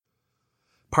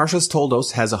Parshas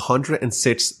Toldos has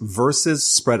 106 verses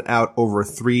spread out over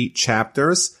 3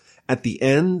 chapters. At the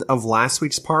end of last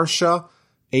week's Parsha,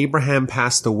 Abraham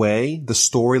passed away. The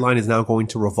storyline is now going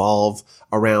to revolve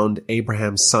around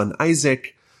Abraham's son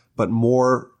Isaac, but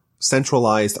more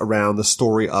centralized around the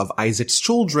story of Isaac's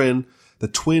children, the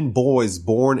twin boys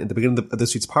born at the beginning of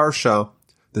this week's Parsha,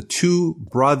 the 2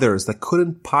 brothers that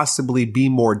couldn't possibly be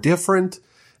more different,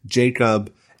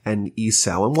 Jacob and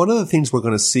Esau. And one of the things we're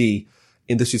going to see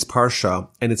in this week's Parsha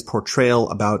and its portrayal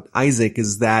about Isaac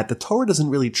is that the Torah doesn't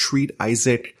really treat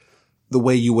Isaac the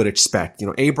way you would expect.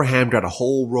 Abraham got a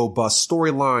whole robust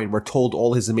storyline. We're told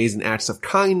all his amazing acts of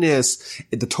kindness.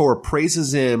 The Torah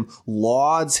praises him,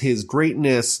 lauds his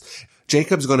greatness.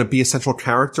 Jacob's going to be a central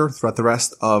character throughout the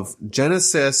rest of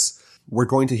Genesis. We're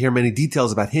going to hear many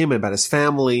details about him and about his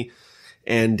family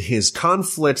and his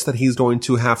conflicts that he's going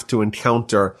to have to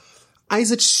encounter.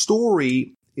 Isaac's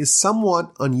story is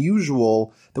somewhat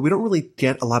unusual that we don't really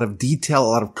get a lot of detail, a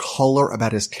lot of color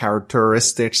about his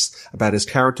characteristics, about his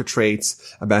character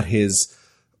traits, about his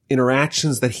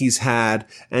interactions that he's had.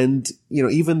 And,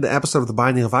 even the episode of The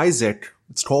Binding of Isaac,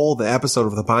 it's called the episode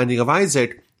of The Binding of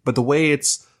Isaac, but the way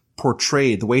it's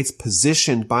portrayed, the way it's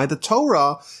positioned by the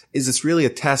Torah is it's really a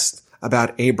test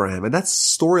about Abraham. And that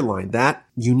storyline, that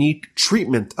unique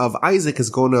treatment of Isaac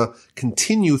is going to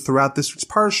continue throughout this week's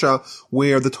Parsha,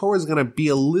 where the Torah is going to be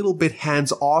a little bit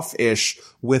hands-off-ish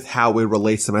with how it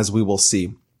relates to him, as we will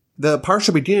see. The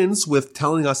Parsha begins with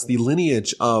telling us the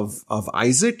lineage of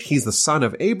Isaac. He's the son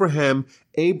of Abraham.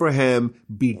 Abraham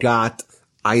begot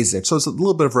Isaac. So it's a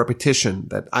little bit of repetition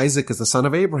that Isaac is the son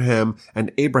of Abraham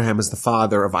and Abraham is the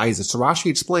father of Isaac. So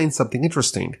Rashi explains something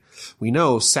interesting. We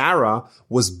know Sarah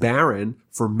was barren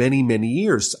for many, many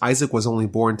years. Isaac was only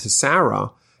born to Sarah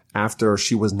after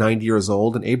she was 90 years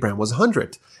old and Abraham was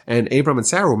 100. And Abraham and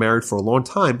Sarah were married for a long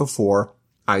time before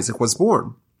Isaac was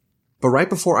born. But right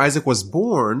before Isaac was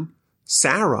born,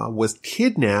 Sarah was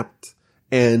kidnapped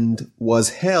and was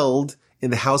held in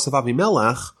the house of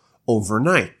Avimelech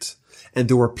overnight. And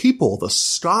there were people, the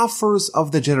scoffers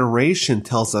of the generation,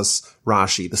 tells us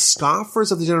Rashi. The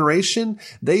scoffers of the generation,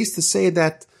 they used to say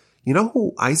that,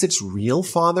 who Isaac's real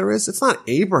father is? It's not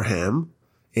Abraham.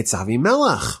 It's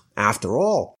Avimelech. After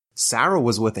all, Sarah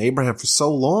was with Abraham for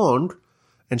so long,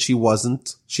 and she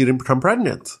didn't become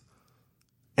pregnant.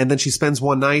 And then she spends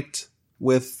one night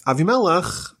with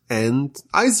Avimelech, and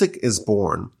Isaac is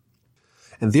born.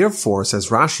 And therefore, says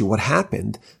Rashi, what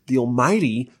happened? The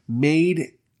Almighty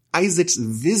made Isaac's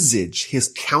visage,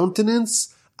 his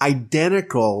countenance,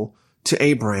 identical to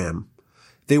Abraham.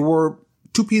 They were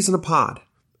 2 peas in a pod.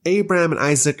 Abraham and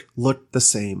Isaac looked the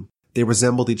same. They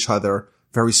resembled each other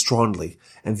very strongly.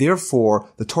 And therefore,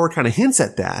 the Torah kind of hints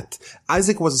at that.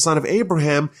 Isaac was the son of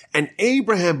Abraham, and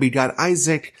Abraham begot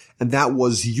Isaac, and that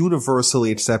was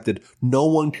universally accepted. No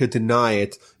one could deny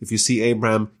it. If you see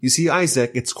Abraham, you see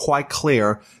Isaac, it's quite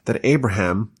clear that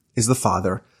Abraham is the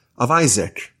father of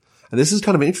Isaac. And this is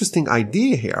kind of an interesting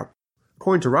idea here.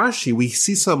 According to Rashi, we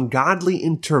see some godly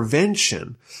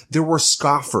intervention. There were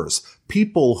scoffers,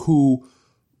 people who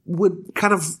would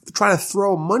kind of try to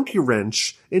throw a monkey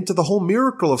wrench into the whole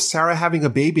miracle of Sarah having a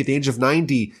baby at the age of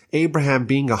 90, Abraham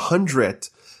being 100.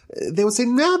 They would say,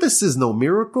 no, this is no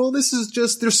miracle. This is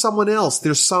just, there's someone else.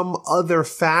 There's some other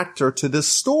factor to this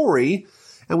story.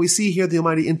 And we see here the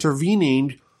Almighty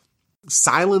intervening,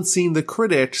 silencing the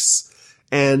critics,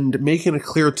 and making it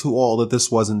clear to all that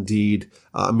this was indeed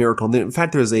a miracle. And in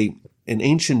fact, there's an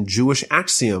ancient Jewish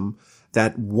axiom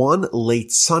that one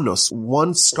leitzanos,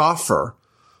 one scoffer,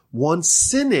 one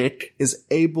cynic is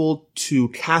able to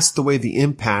cast away the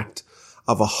impact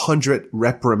of 100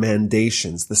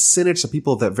 reprimandations. The cynics are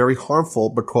people that are very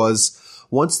harmful because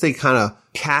once they kind of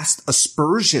cast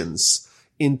aspersions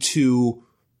into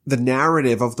the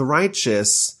narrative of the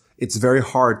righteous, it's very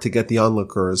hard to get the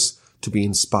onlookers to be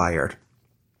inspired.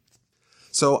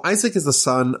 So Isaac is the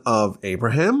son of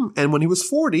Abraham, and when he was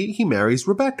 40, he marries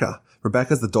Rebekah.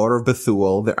 Rebekah is the daughter of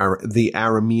Bethuel, the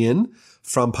Aramean,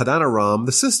 from Padan Aram,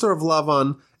 the sister of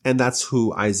Lavan, and that's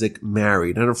who Isaac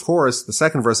married. And of course, the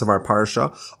second verse of our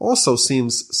parsha also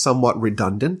seems somewhat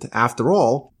redundant. After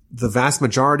all, the vast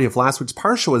majority of last week's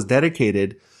parsha was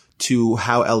dedicated to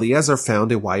how Eliezer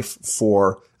found a wife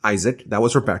for Isaac. That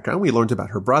was Rebekah. We learned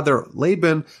about her brother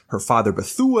Laban, her father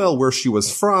Bethuel, where she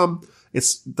was from. It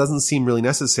doesn't seem really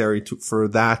necessary for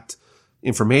that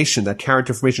information, that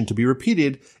character information, to be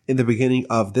repeated in the beginning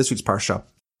of this week's parsha.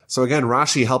 So again,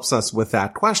 Rashi helps us with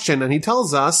that question, and he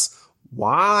tells us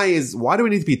why do we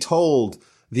need to be told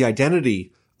the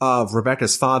identity of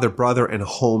Rebekah's father, brother, and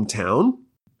hometown?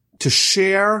 To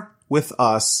share with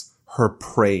us her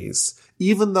praise,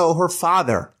 even though her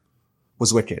father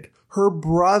was wicked. Her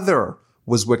brother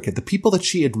was wicked. The people that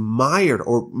she admired,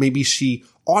 or maybe she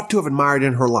ought to have admired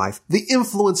in her life, the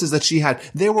influences that she had,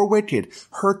 they were wicked.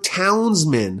 Her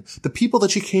townsmen, the people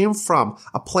that she came from,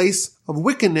 a place of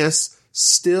wickedness,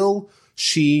 still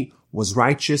she was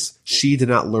righteous. She did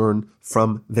not learn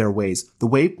from their ways. The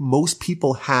way most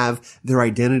people have their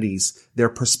identities, their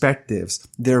perspectives,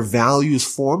 their values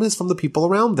formed is from the people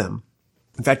around them.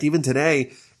 In fact, even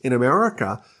today in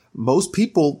America, most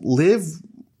people live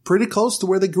pretty close to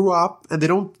where they grew up, and they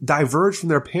don't diverge from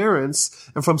their parents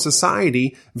and from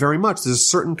society very much. There's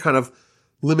certain kind of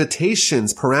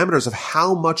limitations, parameters of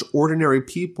how much ordinary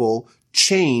people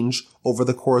change over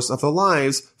the course of their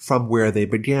lives from where they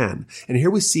began. And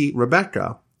here we see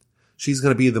Rebecca. She's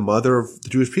going to be the mother of the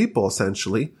Jewish people,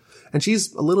 essentially. And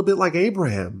she's a little bit like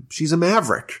Abraham. She's a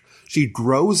maverick. She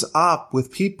grows up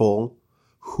with people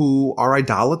who are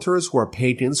idolaters, who are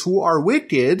pagans, who are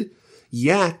wicked,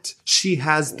 yet she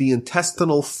has the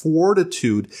intestinal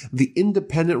fortitude, the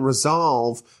independent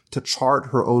resolve to chart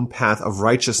her own path of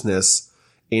righteousness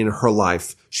in her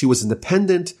life. She was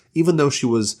independent, even though she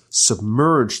was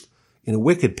submerged in a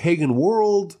wicked pagan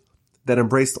world that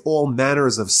embraced all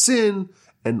manners of sin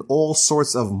and all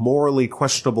sorts of morally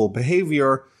questionable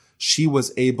behavior. She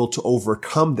was able to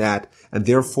overcome that, and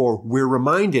therefore we're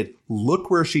reminded, look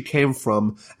where she came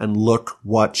from and look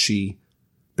what she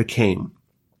became.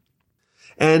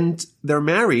 And they're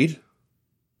married,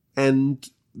 and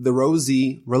the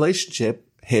rosy relationship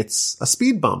hits a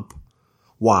speed bump.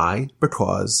 Why?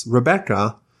 Because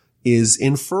Rebecca is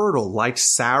infertile. Like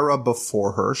Sarah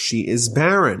before her, she is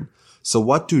barren. So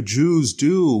what do Jews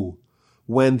do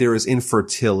when there is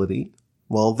infertility?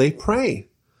 Well, they pray.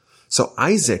 So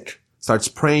Isaac starts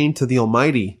praying to the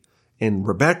Almighty, and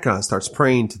Rebecca starts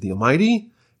praying to the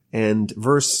Almighty. And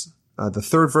the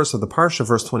third verse of the Parsha,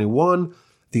 verse 21,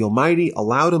 the Almighty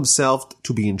allowed himself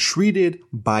to be entreated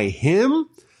by him,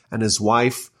 and his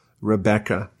wife,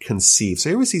 Rebecca, conceived. So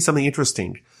here we see something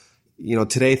interesting.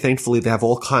 Today, thankfully, they have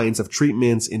all kinds of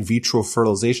treatments, in vitro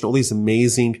fertilization, all these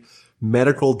amazing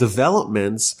medical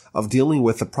developments of dealing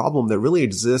with a problem that really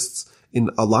exists in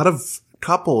a lot of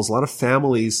couples, a lot of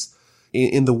families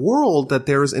in the world, that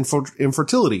there is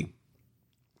infertility.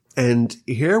 And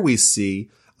here we see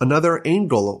another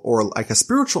angle, or like a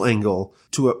spiritual angle,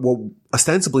 to what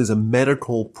ostensibly is a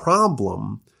medical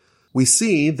problem. We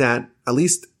see that at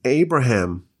least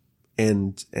Abraham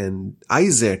and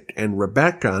Isaac and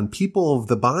Rebecca and people of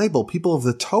the Bible, people of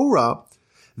the Torah,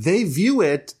 they view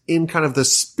it in kind of the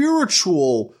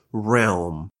spiritual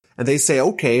realm. And they say,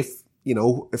 okay,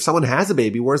 if someone has a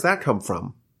baby, where's that come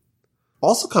from?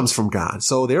 Also comes from God.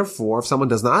 So therefore, if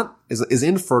someone is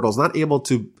infertile, is not able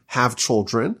to have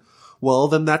children, well,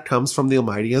 then that comes from the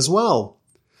Almighty as well.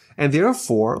 And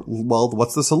therefore, well,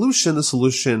 what's the solution? The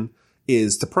solution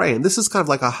is to pray. And this is kind of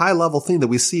like a high level thing that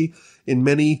we see in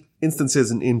many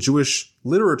instances in Jewish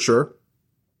literature.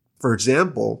 For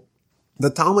example, the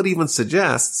Talmud even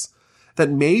suggests that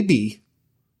maybe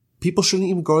people shouldn't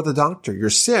even go to the doctor.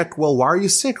 You're sick. Well, why are you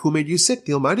sick? Who made you sick?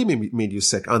 The Almighty made you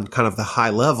sick, on kind of the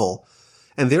high level.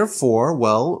 And therefore,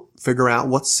 well, figure out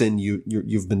what sin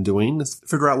you've been doing.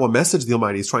 Figure out what message the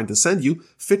Almighty is trying to send you.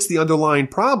 Fix the underlying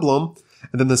problem,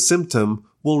 and then the symptom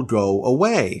will go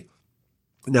away.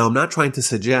 Now, I'm not trying to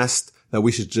suggest that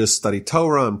we should just study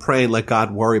Torah and pray and let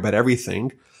God worry about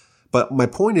everything. But my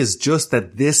point is just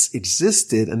that this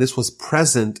existed, and this was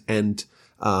present and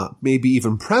maybe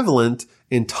even prevalent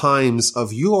in times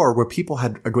of yore, where people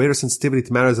had a greater sensitivity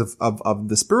to matters of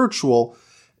the spiritual,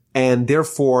 and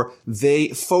therefore they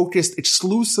focused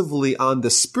exclusively on the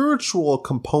spiritual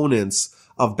components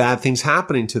of bad things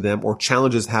happening to them or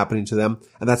challenges happening to them,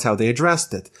 and that's how they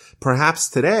addressed it. Perhaps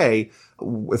today,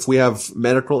 if we have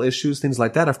medical issues, things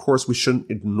like that, of course, we shouldn't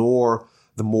ignore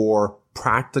the more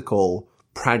practical,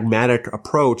 pragmatic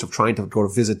approach of trying to go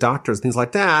to visit doctors, things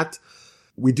like that.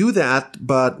 We do that,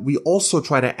 but we also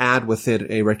try to add with it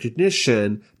a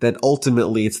recognition that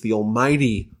ultimately it's the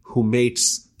Almighty who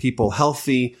makes people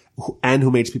healthy and who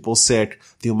makes people sick.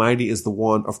 The Almighty is the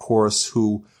one, of course,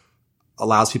 who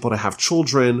allows people to have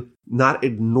children, not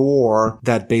ignore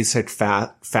that basic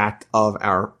fact of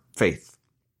our faith.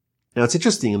 Now, it's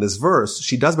interesting, in this verse,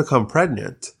 she does become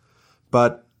pregnant,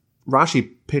 but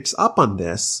Rashi picks up on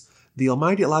this. The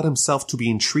Almighty allowed himself to be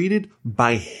entreated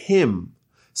by him.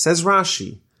 Says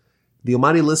Rashi, the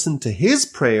Almighty listened to his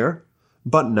prayer,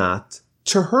 but not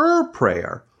to her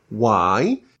prayer.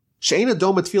 Why? She'ein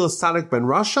adoma tfilas tzaddik ben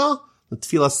rasha,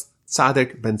 tfilas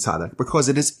tzaddik ben tzaddik. Because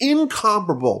it is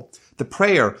incomparable, the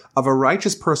prayer of a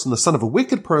righteous person, the son of a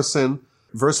wicked person,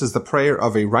 versus the prayer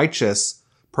of a righteous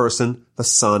person, the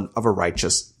son of a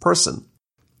righteous person.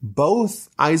 Both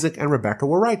Isaac and Rebekah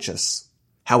were righteous.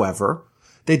 However,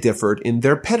 they differed in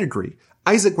their pedigree.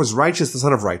 Isaac was righteous, the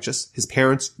son of righteous. His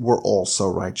parents were also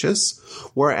righteous.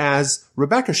 Whereas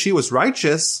Rebekah, she was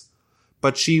righteous,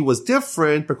 but she was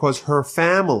different because her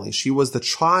family, she was the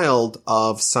child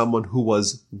of someone who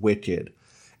was wicked.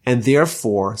 And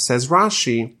therefore, says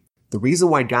Rashi, the reason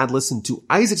why God listened to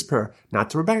Isaac's prayer, not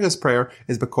to Rebekah's prayer,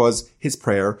 is because his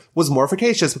prayer was more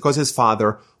efficacious because his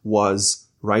father was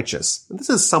righteous. And this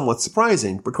is somewhat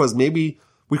surprising because maybe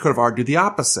we could have argued the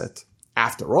opposite.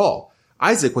 After all,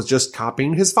 Isaac was just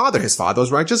copying his father. His father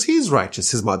was righteous, he's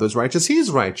righteous. His mother was righteous, he's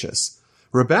righteous.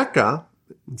 Rebekah,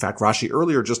 in fact, Rashi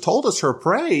earlier just told us her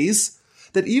praise,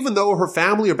 that even though her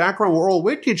family or background were all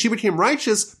wicked, she became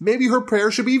righteous. Maybe her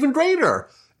prayer should be even greater.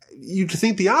 You'd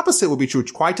think the opposite would be true.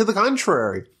 Quite to the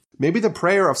contrary. Maybe the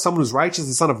prayer of someone who's righteous,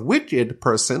 the son of a wicked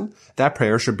person, that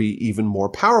prayer should be even more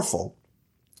powerful.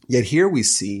 Yet here we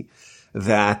see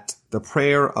that the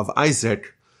prayer of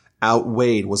Isaac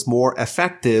outweighed, was more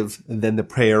effective than the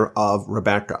prayer of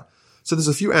Rebekah. So there's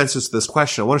a few answers to this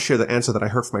question. I want to share the answer that I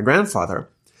heard from my grandfather.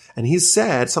 And he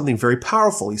said something very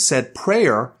powerful. He said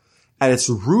prayer, at its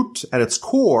root, at its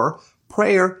core,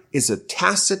 prayer is a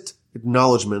tacit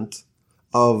acknowledgement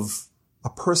of a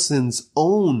person's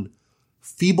own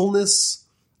feebleness,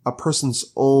 a person's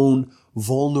own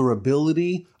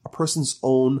vulnerability, a person's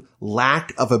own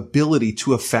lack of ability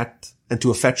to affect and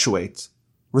to effectuate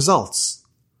results.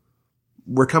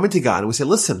 We're coming to God and we say,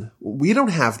 listen, we don't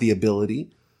have the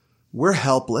ability. We're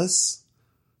helpless.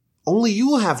 Only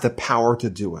you have the power to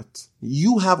do it.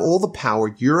 You have all the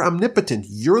power. You're omnipotent.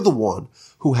 You're the one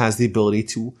who has the ability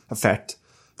to affect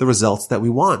the results that we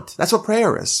want. That's what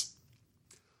prayer is.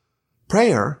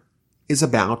 Prayer is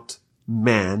about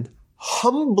man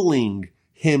humbling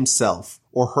himself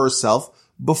or herself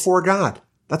before God.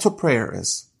 That's what prayer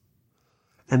is.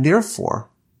 And therefore,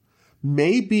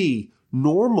 maybe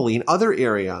normally in other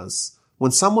areas,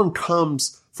 when someone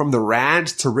comes from the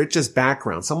rags to riches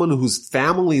background, someone whose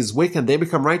family is wicked, they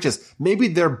become righteous, maybe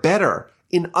they're better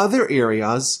in other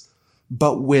areas,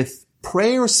 but with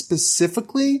prayer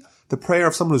specifically, the prayer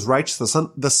of someone who's righteous,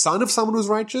 the son of someone who's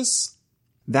righteous,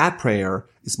 that prayer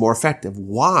is more effective.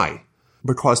 Why?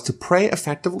 Because to pray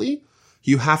effectively,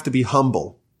 you have to be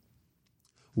humble.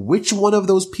 Which one of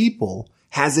those people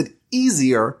has it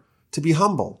easier to be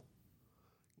humble?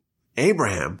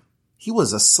 Abraham, he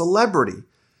was a celebrity.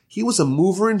 He was a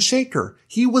mover and shaker.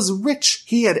 He was rich.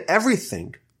 He had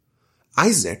everything.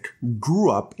 Isaac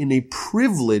grew up in a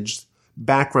privileged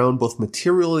background, both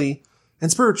materially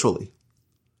and spiritually.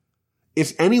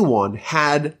 If anyone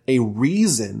had a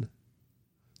reason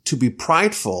to be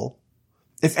prideful,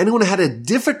 if anyone had a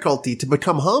difficulty to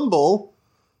become humble,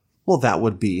 well, that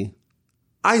would be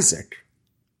Isaac.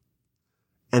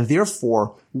 And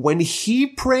therefore, when he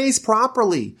prays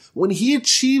properly, when he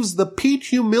achieves the peak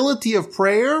humility of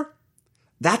prayer,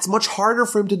 that's much harder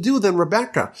for him to do than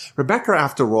Rebekah. Rebekah,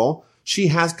 after all, she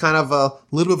has kind of a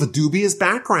little bit of a dubious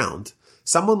background.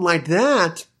 Someone like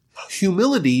that,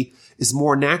 humility is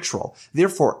more natural.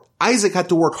 Therefore, Isaac had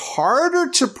to work harder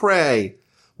to pray.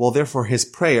 Well, therefore, his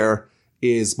prayer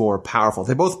is more powerful.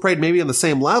 They both prayed maybe on the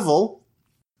same level,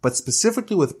 but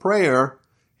specifically with prayer,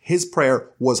 his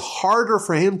prayer was harder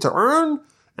for him to earn,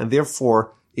 and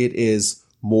therefore it is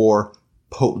more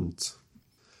potent.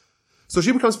 So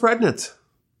she becomes pregnant.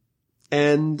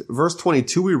 And verse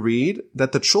 22, we read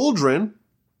that the children,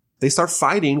 they start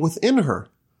fighting within her.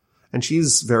 And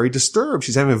she's very disturbed.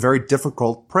 She's having a very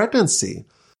difficult pregnancy.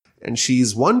 And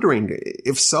she's wondering,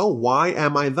 if so, why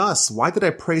am I thus? Why did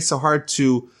I pray so hard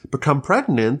to become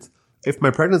pregnant if my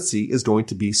pregnancy is going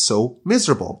to be so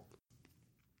miserable?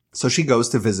 So she goes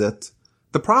to visit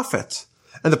the prophet.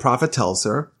 And the prophet tells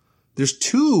her, there's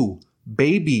 2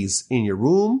 babies in your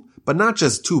womb, but not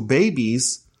just 2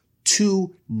 babies,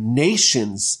 2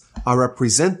 nations are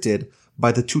represented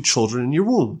by the 2 children in your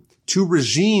womb. 2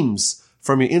 regimes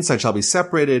from your inside shall be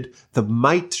separated. The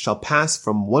might shall pass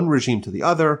from one regime to the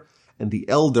other, and the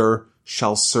elder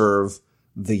shall serve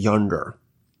the younger.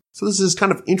 So this is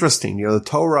kind of interesting. The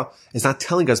Torah is not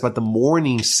telling us about the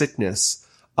morning sickness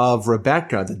of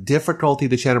Rebekah, the difficulty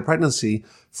that she had in pregnancy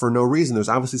for no reason. There's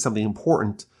obviously something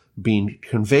important being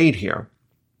conveyed here.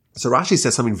 So Rashi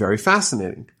says something very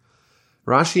fascinating.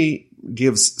 Rashi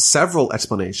gives several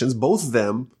explanations. Both of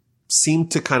them seem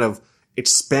to kind of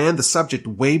expand the subject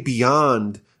way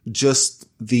beyond just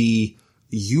the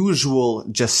usual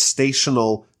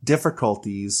gestational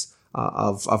difficulties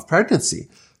of pregnancy.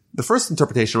 The first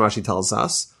interpretation Rashi tells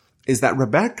us is that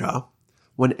Rebekah,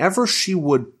 whenever she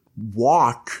would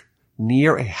walk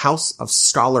near a house of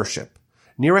scholarship,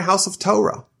 near a house of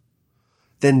Torah,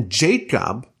 then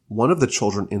Jacob, one of the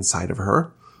children inside of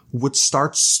her would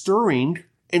start stirring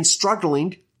and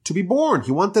struggling to be born.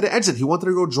 He wanted to exit. He wanted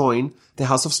to go join the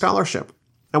house of scholarship.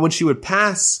 And when she would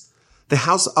pass the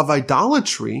house of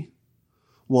idolatry,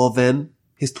 well, then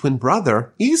his twin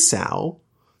brother, Esau,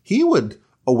 he would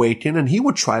awaken and he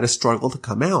would try to struggle to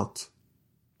come out.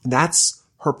 And that's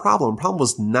her problem. The problem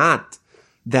was not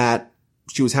that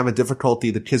she was having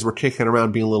difficulty, the kids were kicking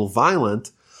around being a little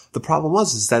violent. The problem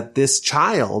is that this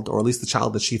child, or at least the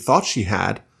child that she thought she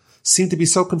had, seemed to be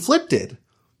so conflicted.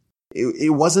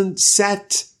 It wasn't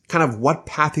set kind of what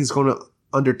path he's going to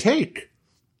undertake.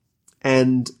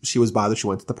 And she was bothered. She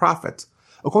went to the prophet.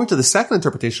 According to the second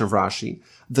interpretation of Rashi,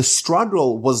 the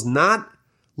struggle was not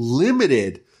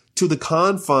limited to the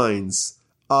confines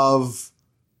of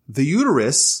the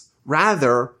uterus.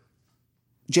 Rather,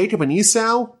 Jacob and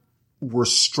Esau were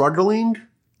struggling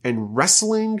and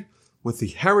wrestling with the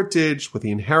heritage, with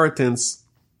the inheritance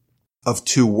of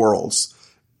two worlds.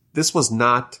 This was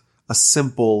not a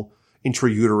simple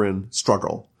intrauterine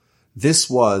struggle. This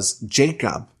was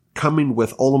Jacob coming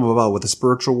with Olam Haba, with the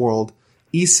spiritual world,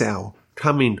 Esau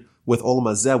coming with Olam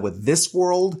Hazeh, with this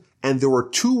world, and there were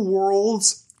two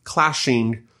worlds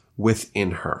clashing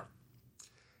within her.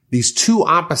 These two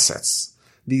opposites,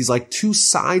 these like two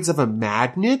sides of a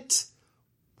magnet,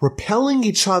 repelling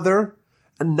each other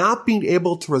and not being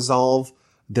able to resolve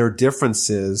their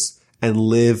differences and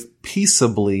live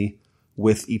peaceably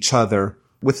with each other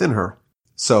within her.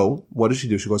 So what does she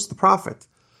do? She goes to the prophet.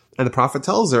 And the prophet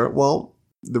tells her, well,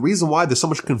 the reason why there's so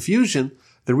much confusion,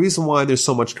 the reason why there's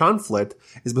so much conflict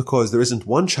is because there isn't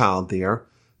one child there.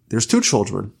 There's two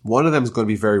children. One of them is going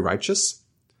to be very righteous,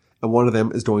 and one of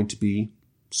them is going to be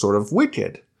sort of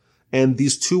wicked. And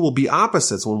these two will be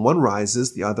opposites. When one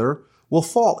rises, the other will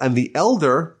fall. And the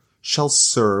elder shall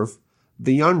serve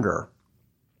the younger.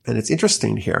 And it's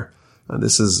interesting here.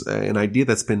 This is an idea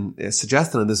that's been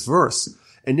suggested in this verse.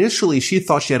 Initially, she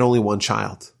thought she had only one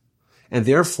child. And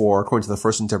therefore, according to the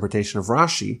first interpretation of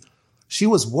Rashi, she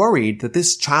was worried that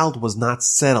this child was not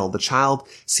settled. The child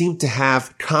seemed to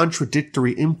have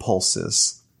contradictory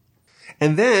impulses.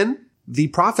 And then the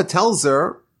prophet tells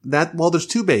her that, well, there's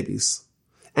two babies.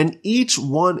 And each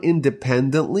one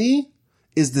independently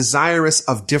is desirous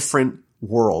of different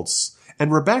worlds.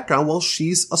 And Rebecca, well,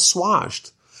 she's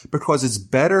assuaged because it's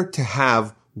better to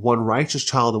have one righteous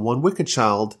child and one wicked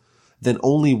child than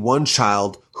only one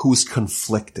child who's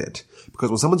conflicted. Because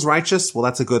when someone's righteous, well,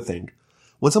 that's a good thing.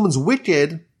 When someone's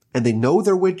wicked and they know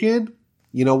they're wicked,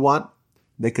 you know what?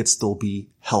 They could still be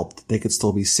helped. They could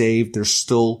still be saved. There's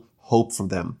still hope for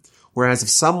them. Whereas if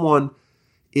someone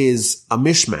is a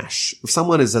mishmash, if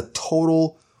someone is a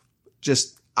total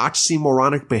just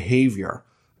oxymoronic behavior,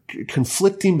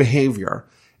 conflicting behavior,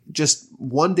 just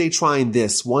one day trying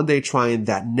this, one day trying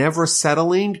that, never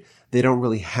settling, they don't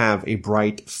really have a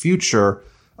bright future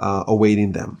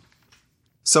awaiting them.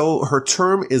 So her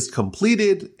term is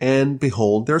completed, and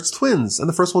behold, there's twins. And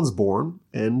the first one's born,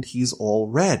 and he's all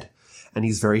red, and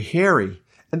he's very hairy,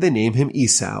 and they name him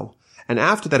Esau. And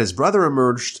after that, his brother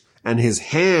emerged, and his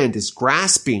hand is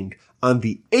grasping on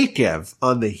the Akev,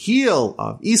 on the heel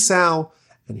of Esau,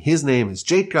 and his name is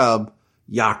Jacob,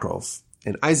 Yaakov.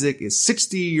 And Isaac is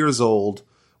 60 years old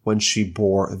when she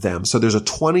bore them. So there's a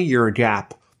 20-year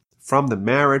gap from the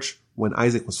marriage when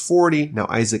Isaac was 40. Now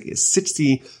Isaac is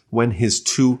 60 when his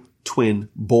two twin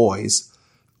boys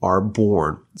are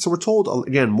born. So we're told,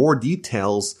 again, more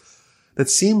details that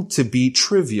seem to be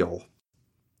trivial.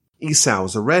 Esau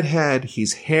is a redhead.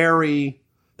 He's hairy.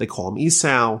 They call him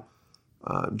Esau.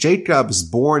 Jacob is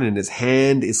born and his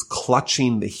hand is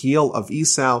clutching the heel of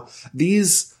Esau.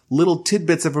 These little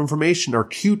tidbits of information are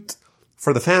cute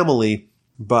for the family,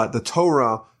 but the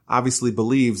Torah obviously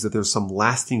believes that there's some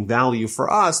lasting value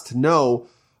for us to know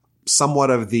somewhat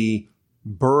of the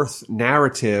birth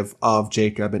narrative of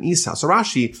Jacob and Esau. So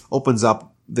Rashi opens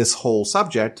up this whole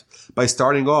subject by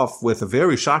starting off with a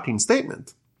very shocking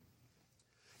statement.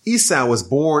 Esau was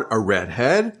born a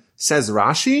redhead, says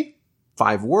Rashi,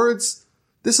 5 words.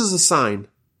 This is a sign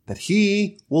that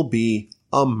he will be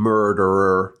a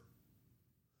murderer.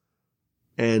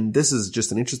 And this is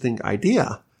just an interesting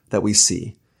idea that we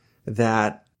see,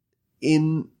 that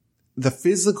in the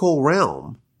physical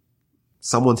realm,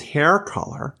 someone's hair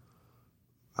color,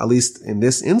 at least in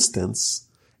this instance,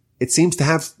 it seems to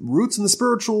have roots in the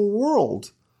spiritual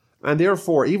world. And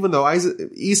therefore, even though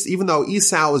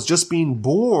Esau is just being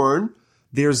born,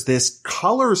 there's this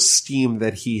color scheme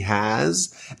that he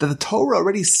has that the Torah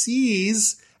already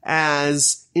sees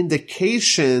as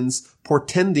indications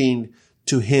portending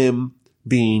to him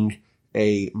being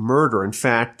a murderer. In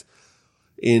fact,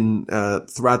 in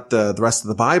throughout the rest of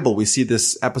the Bible, we see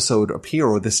this episode appear,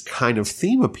 or this kind of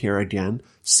theme appear again.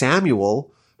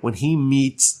 Samuel, when he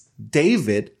meets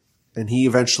David, and he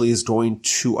eventually is going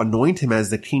to anoint him as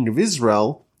the king of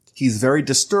Israel, he's very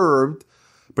disturbed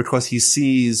because he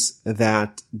sees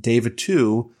that David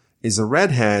too is a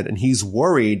redhead, and he's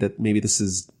worried that maybe this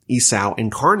is Esau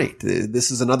incarnate. This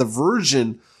is another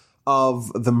version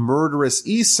of the murderous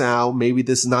Esau. Maybe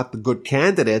this is not the good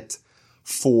candidate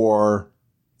for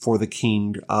the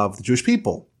king of the Jewish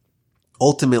people.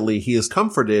 Ultimately, he is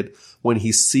comforted when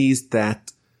he sees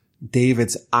that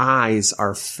David's eyes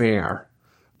are fair.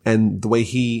 And the way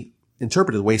he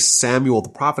interpreted, the way Samuel the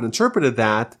prophet interpreted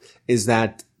that, is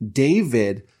that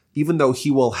David, even though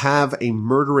he will have a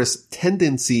murderous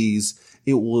tendencies,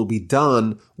 it will be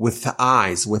done with the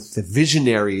eyes, with the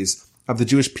visionaries of the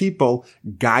Jewish people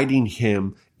guiding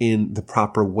him in the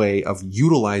proper way of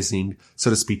utilizing,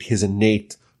 so to speak, his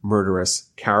innate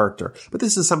murderous character. But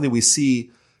this is something we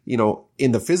see,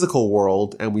 in the physical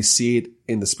world, and we see it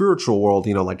in the spiritual world.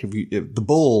 Like if the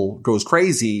bull goes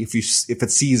crazy, if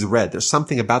it sees red, there's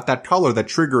something about that color that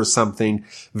triggers something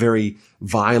very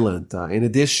violent. In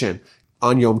addition,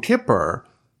 on Yom Kippur,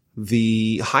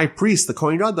 the high priest, the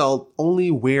Kohen Gadol,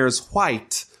 only wears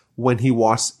white when he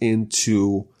walks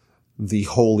into the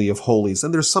Holy of Holies.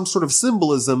 And there's some sort of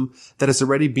symbolism that is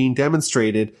already being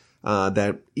demonstrated,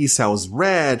 that Esau's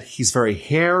red, he's very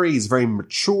hairy, he's very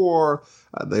mature.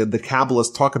 The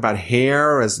Kabbalists talk about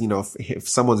hair as, if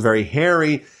someone's very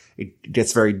hairy, it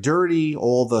gets very dirty.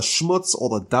 All the schmutz, all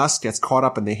the dust gets caught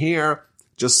up in the hair.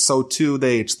 Just so too,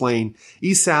 they explain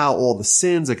Esau, all the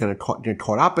sins are going to get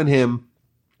caught up in him.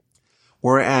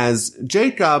 Whereas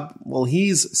Jacob, well,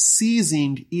 he's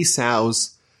seizing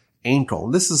Esau's ankle.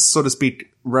 And this is, so to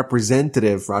speak,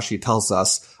 representative, Rashi tells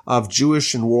us, of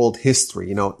Jewish and world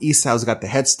history. Esau's got the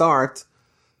head start.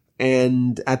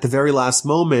 And at the very last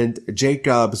moment,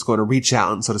 Jacob is going to reach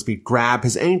out and, so to speak, grab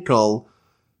his ankle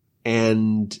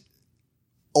and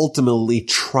ultimately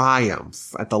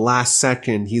triumph. At the last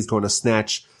second, he's going to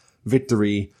snatch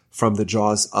victory from the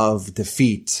jaws of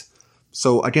defeat.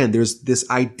 So again, there's this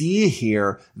idea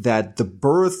here that the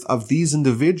birth of these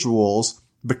individuals,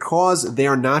 because they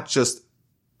are not just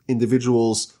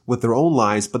individuals with their own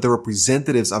lives, but they're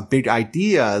representatives of big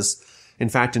ideas. In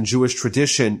fact, in Jewish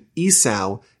tradition,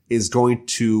 Esau is going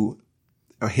to,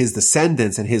 his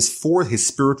descendants and his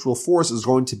spiritual force is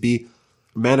going to be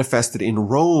manifested in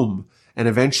Rome and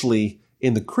eventually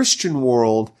in the Christian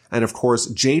world. And of course,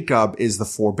 Jacob is the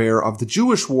forebearer of the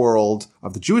Jewish world,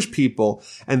 of the Jewish people.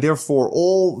 And therefore,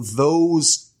 all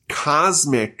those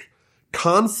cosmic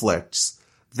conflicts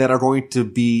that are going to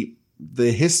be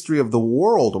the history of the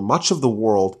world, or much of the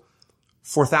world,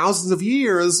 for thousands of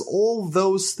years, all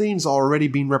those things are already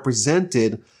being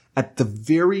represented at the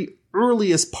very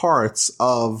earliest parts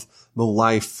of the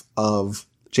life of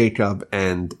Jacob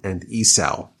and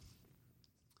Esau.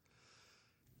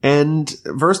 And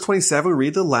verse 27, we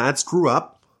read, the lads grew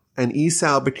up, and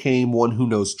Esau became one who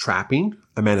knows trapping,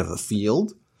 a man of the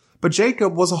field. But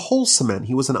Jacob was a wholesome man.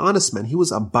 He was an honest man. He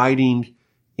was abiding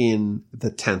in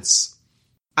the tents.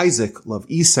 Isaac loved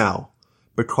Esau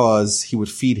because he would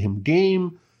feed him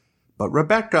game, but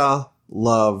Rebekah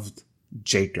loved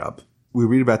Jacob. We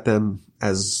read about them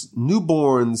as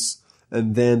newborns,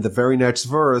 and then the very next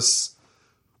verse,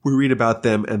 we read about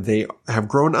them and they have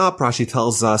grown up. Rashi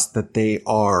tells us that they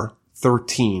are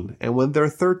 13. And when they're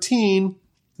 13,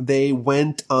 they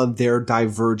went on their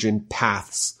divergent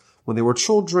paths. When they were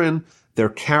children, their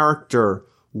character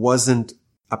wasn't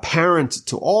apparent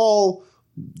to all.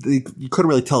 You couldn't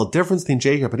really tell a difference between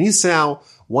Jacob and Esau.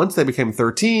 Once they became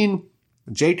 13,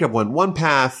 Jacob went one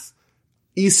path,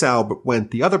 Esau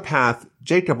went the other path.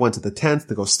 Jacob went to the tent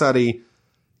to go study.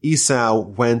 Esau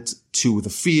went to the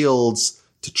fields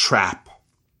to trap.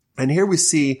 And here we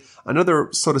see another,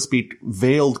 so to speak,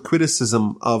 veiled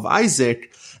criticism of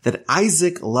Isaac, that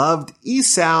Isaac loved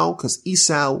Esau because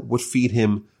Esau would feed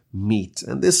him meat.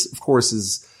 And this, of course,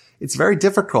 it's very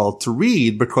difficult to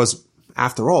read because,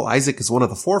 after all, Isaac is one of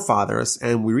the forefathers,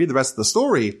 and we read the rest of the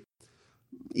story.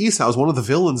 Esau is one of the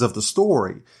villains of the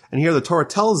story. And here the Torah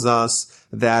tells us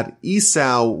that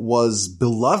Esau was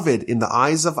beloved in the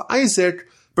eyes of Isaac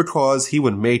because he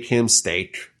would make him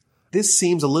steak. This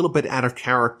seems a little bit out of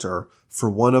character for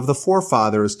one of the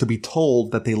forefathers to be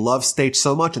told that they love steak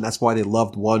so much, and that's why they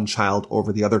loved one child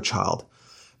over the other child.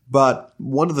 But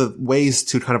one of the ways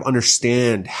to kind of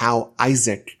understand how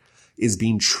Isaac is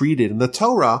being treated in the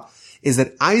Torah is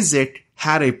that Isaac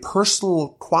had a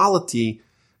personal quality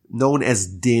known as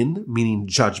din, meaning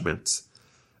judgment.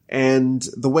 And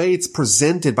the way it's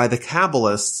presented by the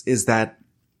Kabbalists is that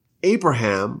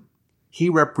Abraham, he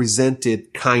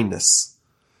represented kindness.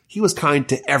 He was kind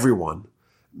to everyone,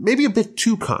 maybe a bit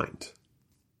too kind.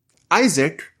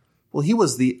 Isaac, well, he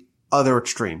was the other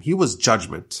extreme. He was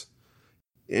judgment,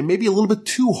 and maybe a little bit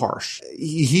too harsh.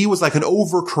 He was like an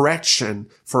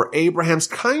overcorrection. For Abraham's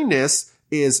kindness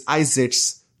is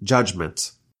Isaac's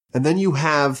judgment. And then you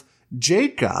have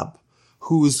Jacob,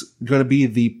 who's going to be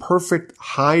the perfect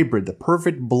hybrid, the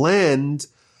perfect blend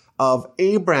of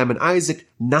Abraham and Isaac,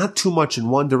 not too much in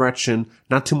one direction,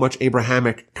 not too much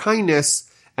Abrahamic kindness,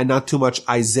 and not too much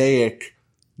Isaac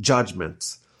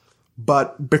judgment.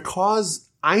 But because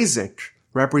Isaac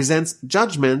represents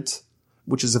judgment,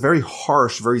 which is a very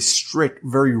harsh, very strict,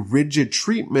 very rigid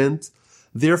treatment,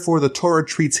 therefore the Torah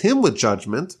treats him with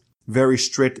judgment, very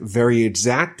strict, very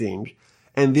exacting,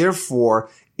 and therefore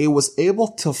it was able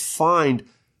to find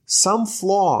some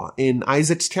flaw in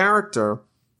Isaac's character,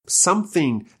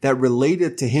 something that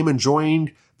related to him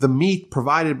enjoying the meat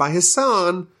provided by his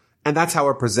son, and that's how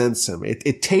it presents him.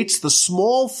 It takes the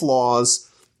small flaws,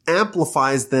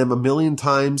 amplifies them 1,000,000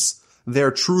 times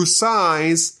their true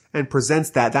size, and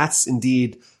presents that. That's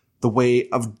indeed the way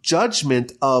of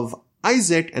judgment of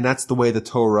Isaac, and that's the way the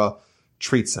Torah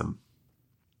treats him.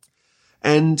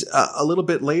 And a little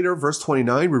bit later, verse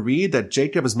 29, we read that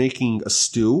Jacob is making a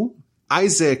stew.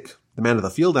 Isaac, the man of the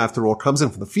field, after all, comes in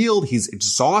from the field. He's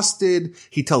exhausted.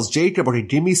 He tells Jacob, okay,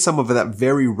 give me some of that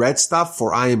very red stuff,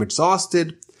 for I am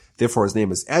exhausted. Therefore, his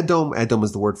name is Edom. Edom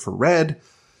is the word for red.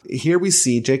 Here we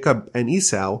see Jacob and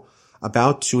Esau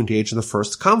about to engage in the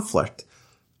first conflict.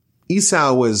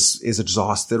 Esau is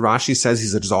exhausted. Rashi says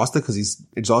he's exhausted because he's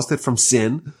exhausted from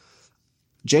sin.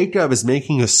 Jacob is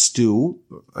making a stew.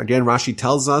 Again, Rashi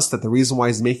tells us that the reason why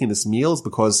he's making this meal is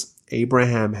because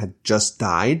Abraham had just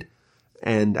died.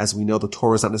 And as we know, the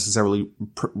Torah is not necessarily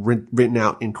written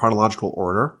out in chronological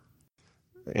order.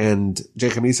 And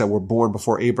Jacob and Esau were born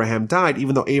before Abraham died,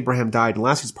 even though Abraham died in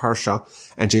last week's parsha,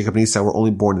 and Jacob and Esau were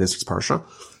only born in this week's parsha.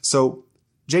 So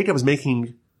Jacob is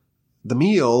making the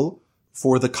meal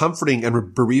for the comforting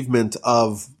and bereavement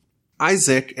of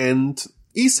Isaac, and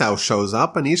Esau shows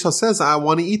up, and Esau says, I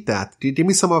want to eat that. Give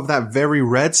me some of that very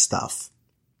red stuff.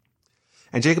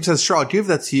 And Jacob says, sure, I'll give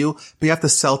that to you, but you have to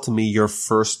sell to me your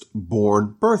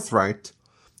firstborn birthright.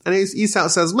 And Esau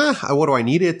says, what do I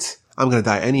need it? I'm going to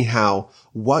die anyhow.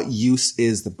 What use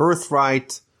is the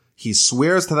birthright? He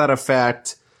swears to that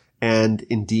effect, and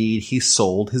indeed he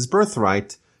sold his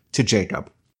birthright to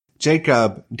Jacob.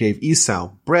 Jacob gave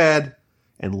Esau bread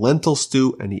and lentil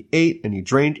stew, and he ate and he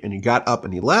drank and he got up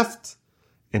and he left,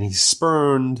 and he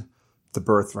spurned the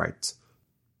birthright.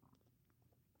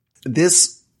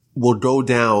 This will go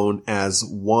down as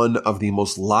one of the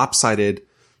most lopsided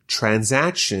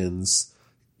transactions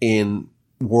in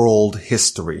world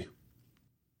history.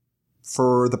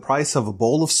 For the price of a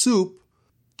bowl of soup,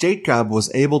 Jacob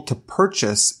was able to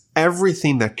purchase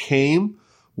everything that came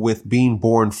with being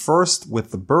born first,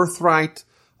 with the birthright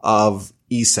of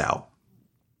Esau.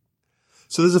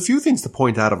 So there's a few things to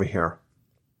point out over here.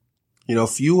 You know,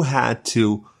 if you had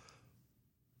to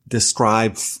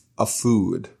describe a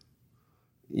food,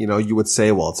 you know, you would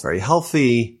say, well, it's very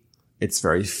healthy, it's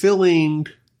very filling,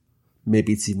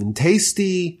 maybe it's even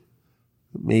tasty.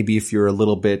 Maybe if you're a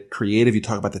little bit creative, you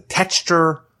talk about the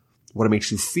texture, what it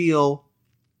makes you feel.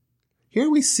 Here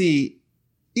we see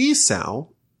Esau.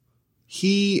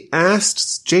 He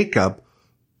asks Jacob,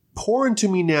 pour into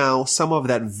me now some of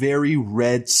that very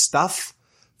red stuff,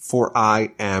 for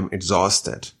I am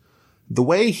exhausted. The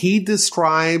way he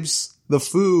describes the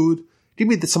food, give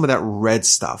me some of that red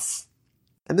stuff.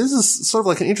 And this is sort of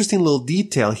like an interesting little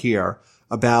detail here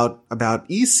about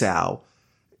Esau,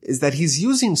 is that he's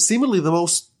using seemingly the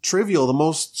most trivial, the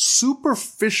most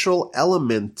superficial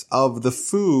element of the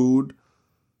food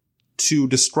to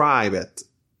describe it.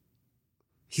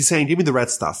 He's saying, give me the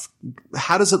red stuff.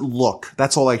 How does it look?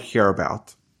 That's all I care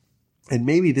about. And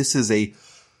maybe this is a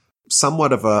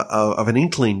somewhat of an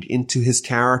inkling into his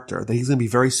character, that he's going to be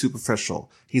very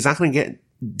superficial. He's not going to get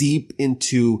deep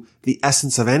into the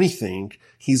essence of anything.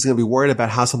 He's going to be worried about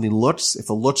how something looks. If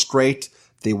it looks great,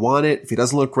 they want it. If it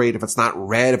doesn't look great, if it's not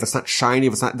red, if it's not shiny,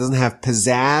 if it doesn't have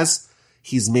pizzazz,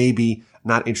 he's maybe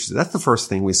not interested. That's the first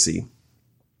thing we see.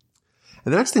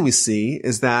 And the next thing we see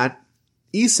is that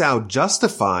Esau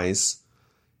justifies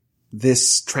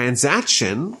this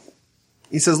transaction.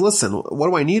 He says, listen, what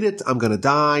do I need it? I'm going to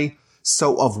die.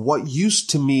 So of what use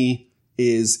to me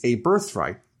is a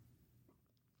birthright?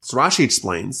 So Rashi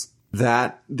explains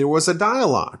that there was a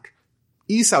dialogue.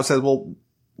 Esau said, well,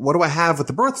 what do I have with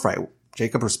the birthright?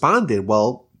 Jacob responded,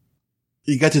 well,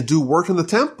 you got to do work in the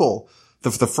temple.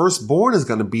 The firstborn is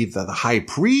going to be the high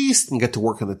priest and get to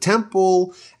work in the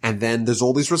temple. And then there's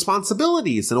all these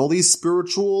responsibilities and all these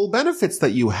spiritual benefits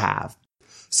that you have.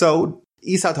 So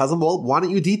Esau tells him, well, why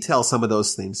don't you detail some of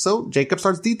those things? So Jacob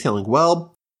starts detailing,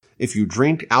 well, if you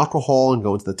drink alcohol and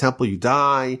go into the temple, you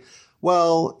die.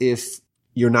 Well, if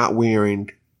you're not wearing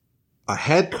a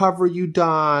head cover, you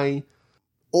die.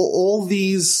 All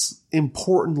these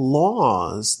important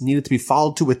laws needed to be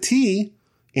followed to a T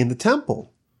in the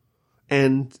temple.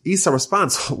 And Esau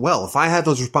responds, well, if I had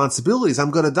those responsibilities,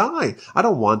 I'm going to die. I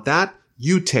don't want that.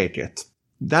 You take it.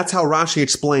 That's how Rashi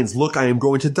explains, look, I am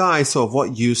going to die, so of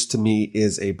what use to me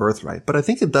is a birthright? But I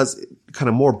think it does, kind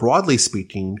of more broadly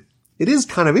speaking, it is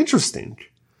kind of interesting.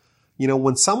 You know,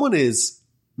 when someone is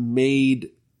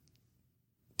made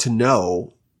to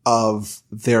know of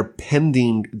their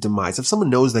pending demise, if someone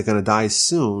knows they're going to die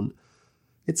soon,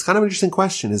 it's kind of an interesting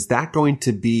question. Is that going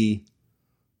to be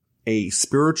a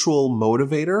spiritual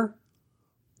motivator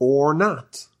or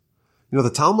not? You know, the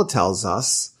Talmud tells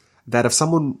us that if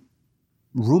someone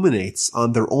ruminates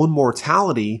on their own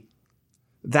mortality,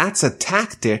 that's a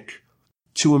tactic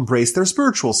to embrace their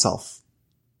spiritual self.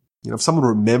 You know, if someone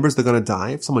remembers they're going to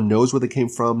die, if someone knows where they came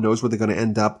from, knows where they're going to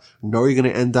end up, know you're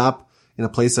going to end up in a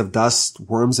place of dust,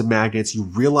 worms, and maggots, you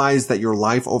realize that your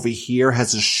life over here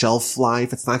has a shelf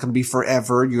life. It's not going to be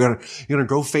forever. You're going to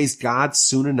go face God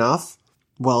soon enough.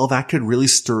 Well, that could really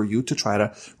stir you to try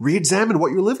to re-examine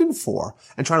what you're living for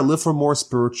and try to live for a more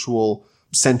spiritual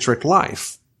centric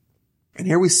life. And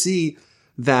here we see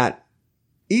that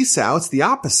Esau, it's the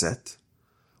opposite.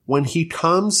 When he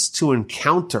comes to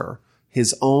encounter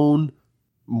his own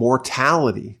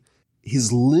mortality,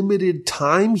 his limited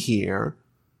time here,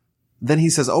 then he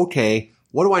says, okay,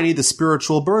 what do I need the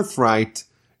spiritual birthright?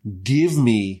 Give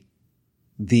me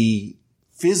the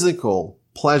physical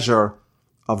pleasure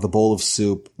of the bowl of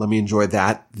soup. Let me enjoy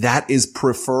that. That is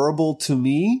preferable to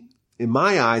me, in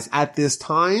my eyes, at this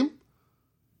time,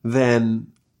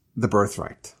 than the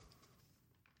birthright.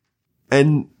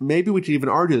 And maybe we could even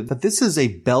argue that this is a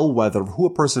bellwether of who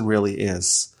a person really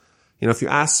is. You know, if you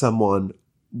ask someone,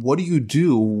 what do you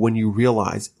do when you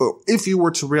realize, or if you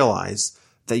were to realize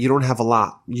that you don't have a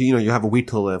lot, you know, you have a week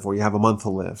to live, or you have a month to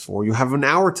live, or you have an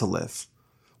hour to live,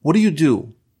 what do you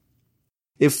do?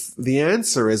 If the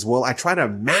answer is, well, I try to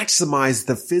maximize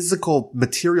the physical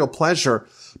material pleasure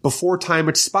before time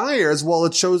expires, well,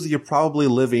 it shows that you're probably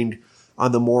living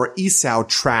on the more Esau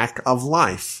track of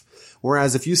life.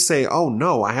 Whereas if you say, oh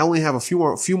no, I only have a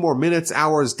few more minutes,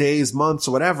 hours, days, months,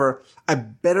 or whatever, I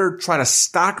better try to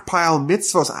stockpile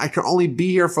mitzvahs. I can only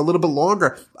be here for a little bit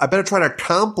longer. I better try to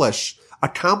accomplish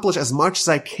as much as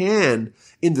I can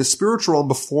in the spiritual realm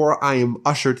before I am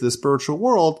ushered to the spiritual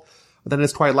world. Then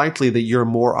it's quite likely that you're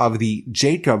more of the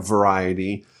Jacob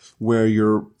variety, where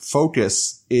your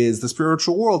focus is the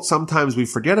spiritual world. Sometimes we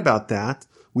forget about that.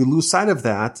 We lose sight of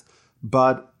that.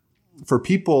 But for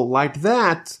people like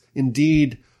that,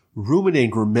 indeed,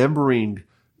 ruminating, remembering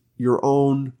your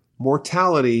own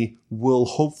mortality will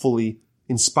hopefully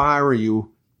inspire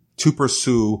you to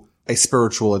pursue a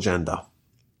spiritual agenda.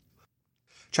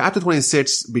 Chapter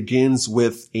 26 begins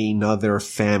with another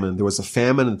famine. There was a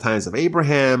famine in the times of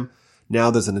Abraham. Now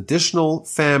there's an additional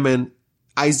famine.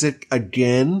 Isaac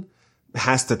again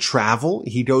has to travel.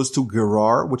 He goes to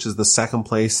Gerar, which is the second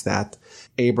place that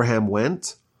Abraham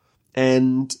went.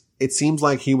 And it seems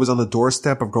like he was on the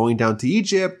doorstep of going down to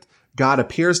Egypt. God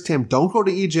appears to him, don't go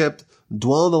to Egypt.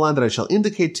 Dwell in the land that I shall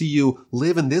indicate to you.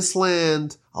 Live in this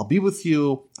land. I'll be with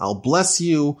you. I'll bless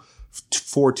you.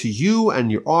 For to you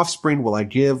and your offspring will I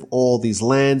give all these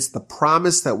lands. The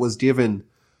promise that was given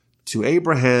to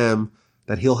Abraham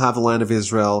that he'll have the land of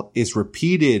Israel is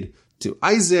repeated to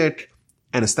Isaac,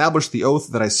 and establish the oath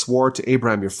that I swore to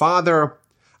Abraham your father.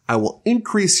 I will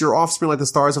increase your offspring like the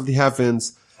stars of the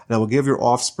heavens, and I will give your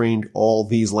offspring all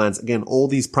these lands. Again, all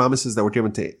these promises that were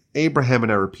given to Abraham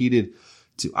and are repeated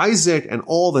to Isaac, and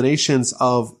all the nations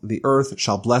of the earth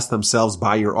shall bless themselves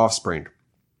by your offspring.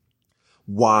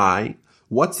 Why?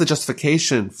 What's the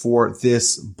justification for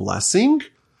this blessing?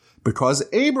 Because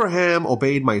Abraham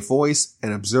obeyed my voice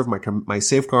and observed my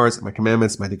safeguards, my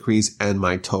commandments, my decrees, and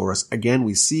my Torahs. Again,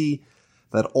 we see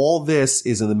that all this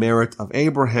is in the merit of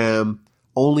Abraham.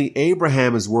 Only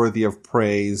Abraham is worthy of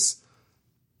praise.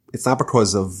 It's not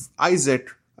because of Isaac.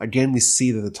 Again, we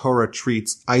see that the Torah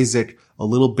treats Isaac a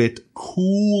little bit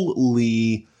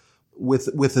coolly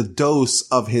with a dose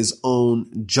of his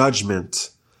own judgment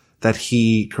that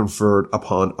he conferred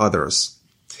upon others.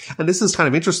 And this is kind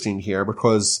of interesting here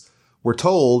because we're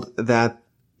told that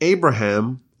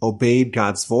Abraham obeyed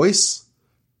God's voice,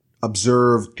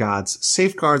 observed God's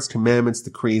safeguards, commandments,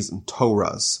 decrees, and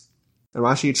Torahs. And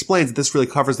Rashi explains that this really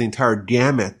covers the entire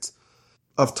gamut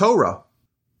of Torah.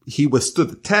 He withstood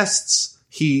the tests.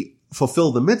 He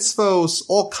fulfilled the mitzvos,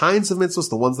 all kinds of mitzvos,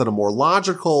 the ones that are more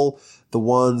logical, the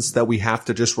ones that we have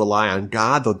to just rely on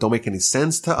God, that don't make any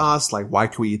sense to us, like why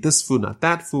can we eat this food, not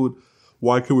that food?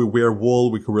 Why can we wear wool?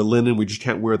 We can wear linen. We just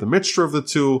can't wear the mixture of the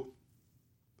two.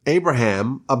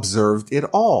 Abraham observed it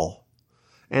all.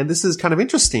 And this is kind of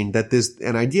interesting that there's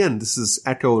an idea, and this is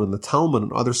echoed in the Talmud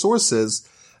and other sources,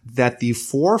 that the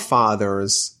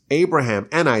forefathers, Abraham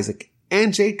and Isaac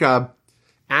and Jacob,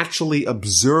 actually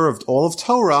observed all of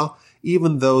Torah,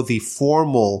 even though the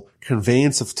formal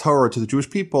conveyance of Torah to the Jewish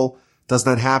people does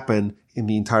not happen in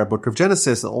the entire book of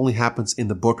Genesis. It only happens in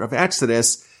the book of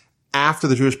Exodus after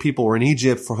the Jewish people were in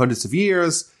Egypt for hundreds of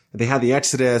years. They had the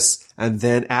Exodus, and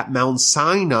then at Mount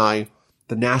Sinai,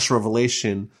 the national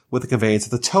revelation with the conveyance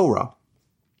of the Torah.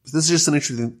 So this is just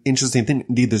an interesting thing.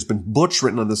 Indeed, there's been books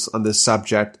written on this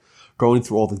subject, going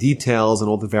through all the details and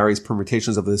all the various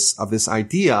permutations of this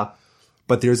idea.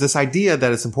 But there's this idea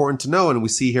that it's important to know, and we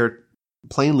see here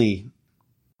plainly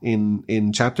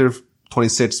in chapter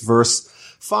 26, verse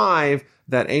 5,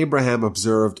 that Abraham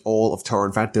observed all of Torah.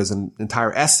 In fact, there's an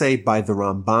entire essay by the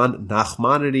Ramban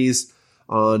Nachmanides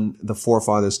on the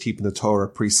forefathers keeping the Torah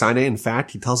pre-Sinai. In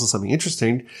fact, he tells us something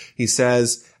interesting. He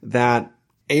says that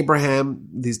Abraham,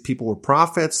 these people were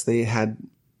prophets. They had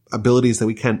abilities that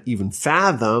we can't even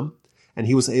fathom, and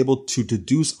he was able to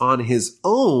deduce on his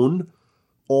own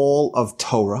all of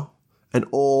Torah and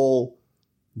all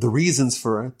the reasons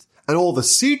for it and all the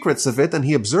secrets of it, and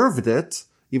he observed it,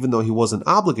 even though he wasn't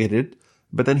obligated.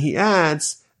 But then he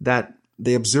adds that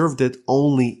they observed it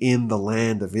only in the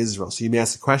land of Israel. So you may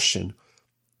ask the question,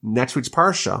 next week's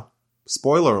Parsha,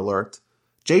 spoiler alert,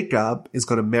 Jacob is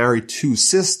going to marry two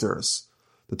sisters.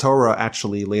 The Torah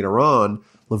actually later on,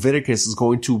 Leviticus is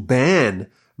going to ban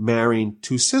marrying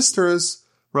two sisters.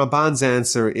 Ramban's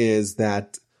answer is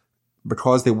that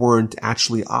because they weren't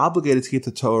actually obligated to keep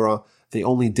the Torah, they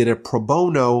only did it pro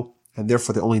bono, and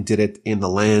therefore they only did it in the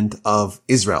land of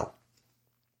Israel.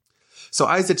 So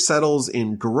Isaac settles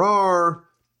in Gerar.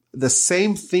 The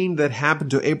same thing that happened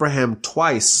to Abraham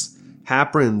twice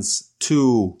happens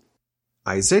to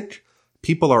Isaac.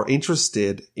 People are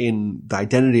interested in the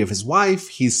identity of his wife.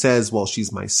 He says, well,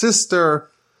 she's my sister,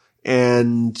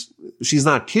 and she's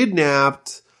not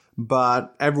kidnapped.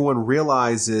 But everyone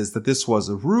realizes that this was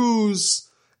a ruse,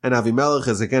 and Avimelech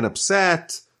is again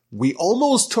upset. We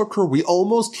almost took her. We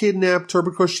almost kidnapped her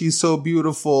because she's so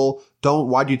beautiful.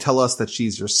 Why do you tell us that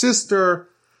she's your sister?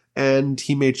 And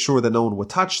he made sure that no one would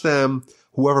touch them.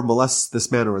 Whoever molests this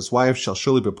man or his wife shall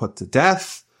surely be put to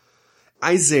death.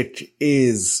 Isaac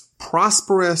is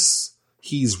prosperous.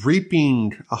 He's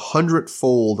reaping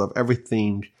 100-fold of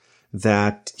everything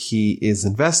that he is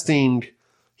investing.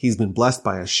 He's been blessed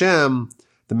by Hashem.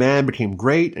 The man became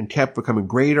great and kept becoming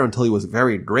greater until he was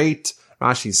very great.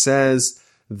 Rashi says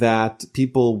that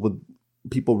people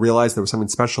realized there was something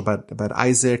special about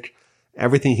Isaac.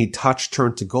 Everything he touched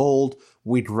turned to gold.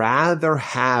 We'd rather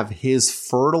have his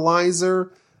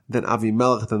fertilizer than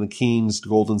Avimelech, than the king's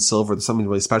gold and silver. There's something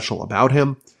really special about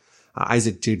him.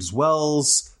 Isaac digs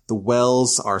wells. The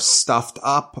wells are stuffed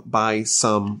up by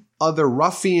some other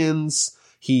ruffians.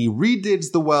 He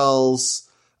redigs the wells,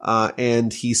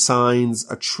 and he signs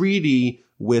a treaty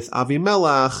with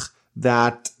Avimelech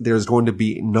that there's going to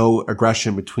be no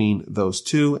aggression between those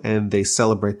two, and they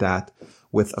celebrate that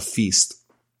with a feast.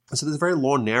 So there's a very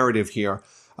long narrative here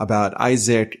about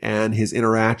Isaac and his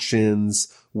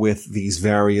interactions with these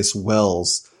various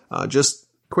wells. Just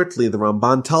quickly, the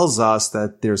Ramban tells us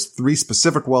that there's 3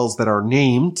 specific wells that are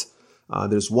named.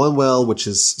 There's one well which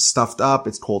is stuffed up.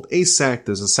 It's called Asek.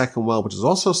 There's a second well which is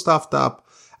also stuffed up,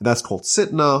 and that's called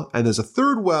Sitna. And there's a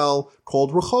third well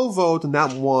called Rehovot, and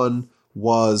that one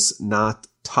was not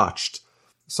touched.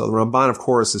 So the Ramban, of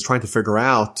course, is trying to figure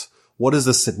out what is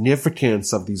the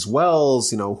significance of these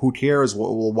wells? Who cares?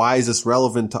 Well, why is this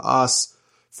relevant to us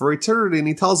for eternity? And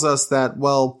he tells us that,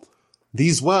 well,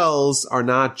 these wells are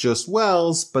not just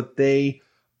wells, but they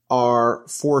are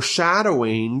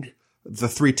foreshadowing the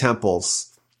 3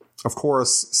 temples. Of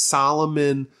course,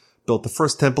 Solomon built the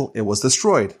first temple. It was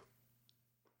destroyed.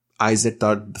 Isaac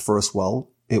dug the first well.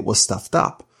 It was stuffed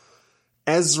up.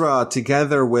 Ezra,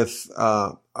 together with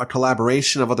a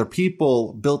collaboration of other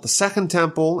people, built the second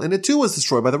temple, and it too was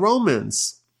destroyed by the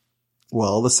Romans.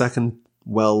 Well, the second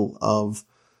well of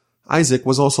Isaac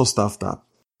was also stuffed up.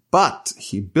 But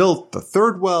he built the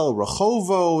third well,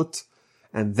 Rehovot,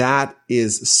 and that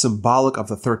is symbolic of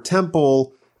the third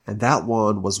temple, and that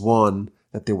one was one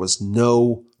that there was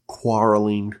no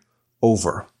quarreling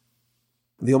over.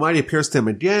 The Almighty appears to him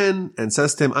again and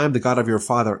says to him, I am the God of your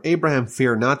father Abraham.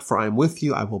 Fear not, for I am with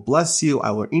you. I will bless you.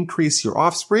 I will increase your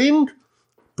offspring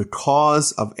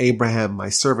because of Abraham, my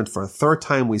servant. For a third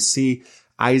time, we see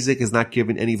Isaac is not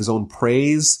given any of his own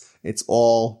praise. It's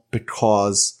all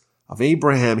because of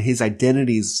Abraham. His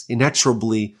identity is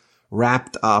inexorably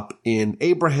wrapped up in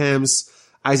Abraham's.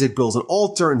 Isaac builds an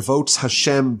altar, invokes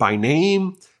Hashem by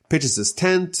name, pitches his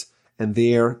tent, and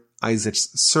there Isaac's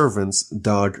servants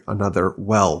dug another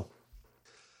well.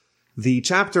 The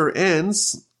chapter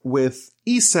ends with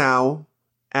Esau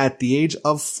at the age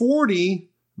of 40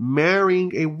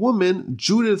 marrying a woman,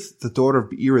 Judith, the daughter of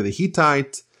Beera the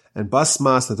Hittite, and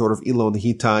Basmas, the daughter of Elon the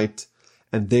Hittite,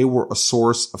 and they were a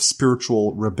source of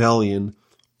spiritual rebellion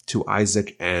to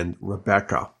Isaac and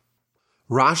Rebekah.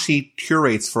 Rashi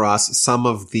curates for us some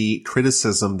of the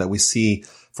criticism that we see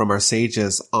from our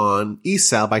sages on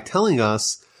Esau by telling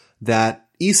us that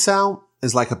Esau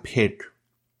is like a pig.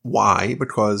 Why?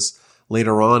 Because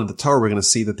later on in the Torah, we're going to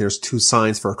see that there's two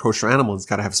signs for a kosher animal. It's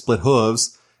got to have split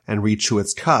hooves and reach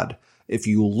its cud. If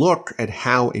you look at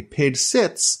how a pig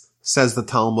sits, says the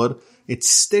Talmud, it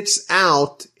sticks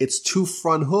out its two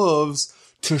front hooves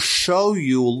to show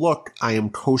you, look, I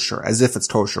am kosher, as if it's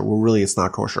kosher. Well, really, it's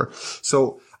not kosher.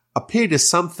 So a pig is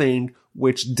something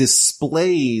which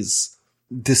displays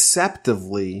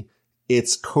deceptively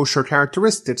its kosher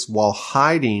characteristics while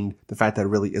hiding the fact that it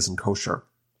really isn't kosher.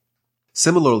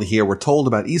 Similarly here, we're told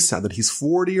about Esau that he's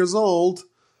 40 years old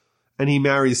and he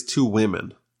marries two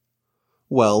women.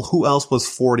 Well, who else was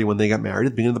 40 when they got married?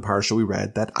 At the beginning of the parsha, we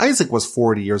read that Isaac was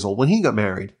 40 years old when he got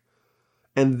married.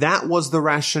 And that was the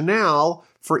rationale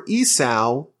for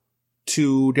Esau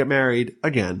to get married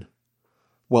again.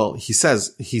 Well, he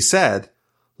said,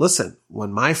 listen,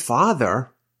 when my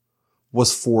father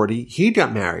was 40, he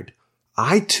got married.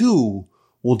 I too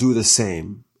will do the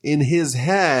same. In his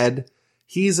head,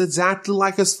 he's exactly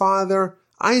like his father,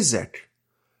 Isaac.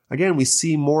 Again, we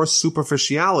see more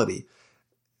superficiality.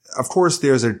 Of course,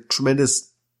 there's a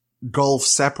tremendous gulf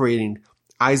separating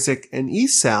Isaac and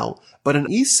Esau, but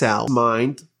in Esau's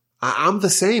mind, I'm the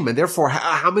same, and therefore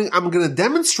I'm going to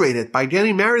demonstrate it by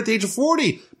getting married at the age of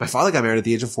 40. My father got married at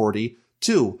the age of 40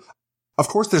 too. Of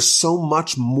course, there's so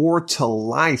much more to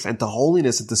life and to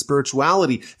holiness and to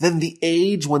spirituality than the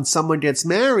age when someone gets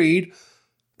married.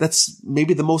 That's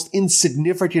maybe the most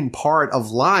insignificant part of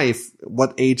life,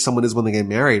 what age someone is when they get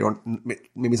married. Or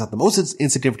maybe it's not the most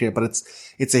insignificant, but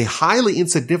it's a highly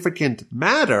insignificant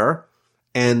matter,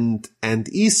 and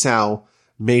Esau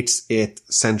makes it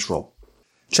central.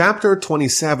 Chapter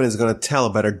 27 is going to tell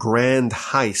about a grand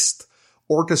heist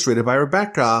orchestrated by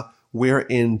Rebekah,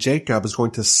 wherein Jacob is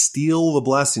going to steal the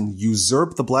blessing,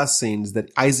 usurp the blessings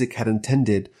that Isaac had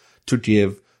intended to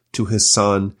give to his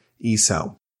son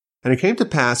Esau. And it came to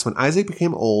pass when Isaac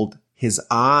became old, his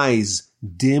eyes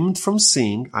dimmed from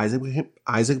seeing,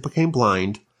 Isaac became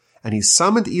blind, and he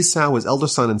summoned Esau, his elder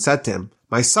son, and said to him,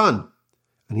 my son.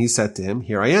 And he said to him,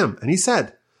 here I am. And he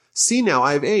said, see now,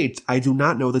 I have aged. I do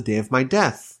not know the day of my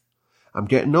death. I'm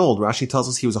getting old. Rashi tells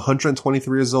us he was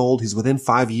 123 years old. He's within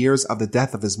 5 years of the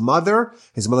death of his mother.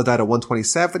 His mother died at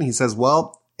 127. He says,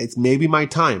 well, it's maybe my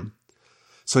time.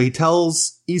 So he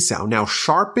tells Esau, now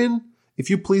sharpen, if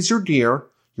you please, your gear,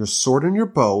 your sword and your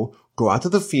bow, go out to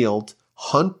the field,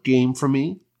 hunt game for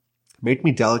me, make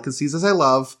me delicacies as I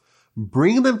love,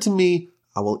 bring them to me,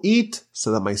 I will eat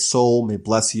so that my soul may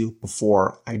bless you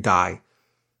before I die.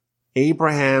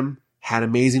 Abraham had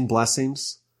amazing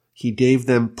blessings. He gave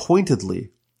them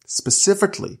pointedly,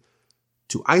 specifically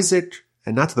to Isaac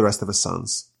and not to the rest of his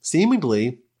sons.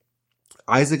 Seemingly,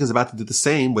 Isaac is about to do the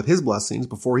same with his blessings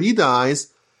before he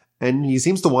dies, and he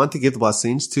seems to want to give the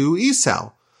blessings to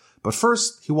Esau. But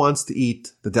first, he wants to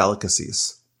eat the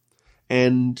delicacies.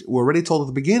 And we're already told at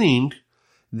the beginning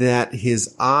that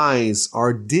his eyes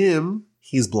are dim,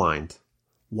 he's blind.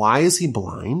 Why is he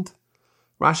blind?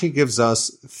 Rashi gives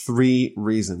us 3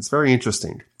 reasons. Very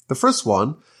interesting. The first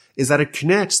one is that it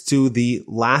connects to the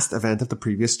last event of the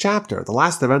previous chapter. The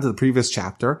last event of the previous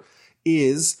chapter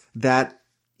is that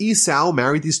Esau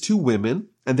married these 2 women,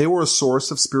 and they were a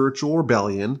source of spiritual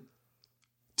rebellion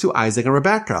to Isaac and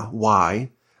Rebekah.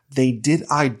 Why? They did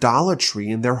idolatry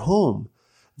in their home.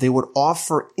 They would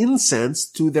offer incense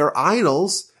to their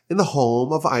idols in the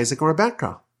home of Isaac and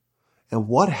Rebekah. And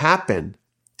what happened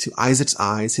to Isaac's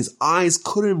eyes? His eyes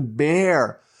couldn't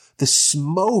bear the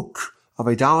smoke of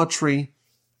idolatry,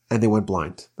 and they went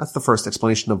blind. That's the first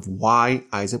explanation of why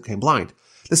Isaac became blind.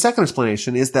 The second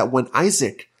explanation is that when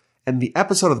Isaac, and the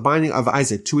episode of the binding of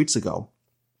Isaac 2 weeks ago,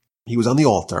 he was on the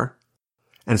altar,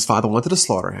 and his father wanted to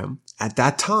slaughter him. At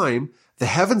that time, the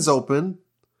heavens opened,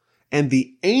 and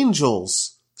the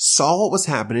angels saw what was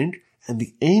happening, and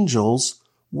the angels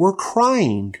were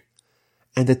crying.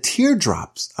 And the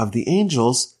teardrops of the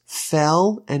angels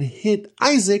fell and hit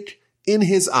Isaac in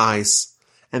his eyes,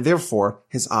 and therefore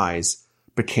his eyes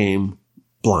became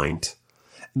blind.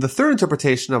 And the third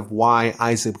interpretation of why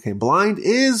Isaac became blind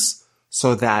is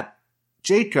so that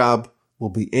Jacob will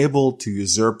be able to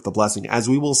usurp the blessing. As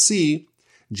we will see,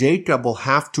 Jacob will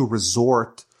have to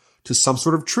resort to some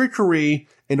sort of trickery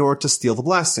in order to steal the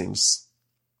blessings.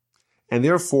 And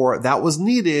therefore, that was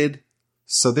needed.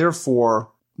 So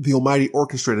therefore, the Almighty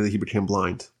orchestrated that he became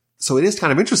blind. So it is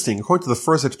kind of interesting. According to the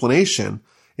first explanation,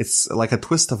 it's like a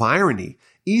twist of irony.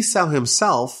 Esau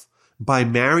himself, by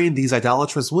marrying these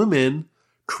idolatrous women,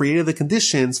 created the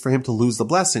conditions for him to lose the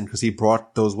blessing because he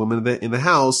brought those women in the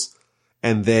house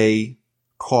and they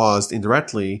caused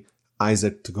indirectly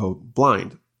Isaac to go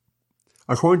blind.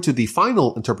 According to the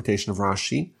final interpretation of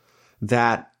Rashi,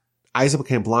 that Isaac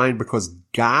became blind because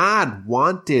God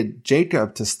wanted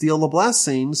Jacob to steal the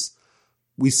blessings,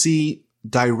 we see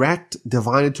direct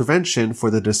divine intervention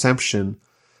for the deception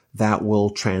that will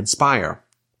transpire.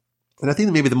 And I think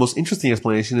that maybe the most interesting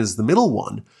explanation is the middle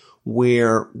one,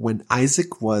 where when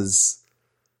Isaac was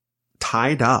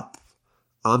tied up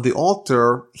on the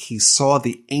altar, he saw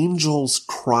the angels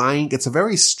crying. It's a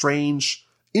very strange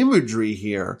imagery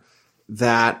here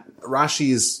that Rashi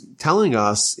is telling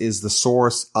us is the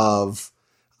source of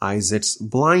Isaac's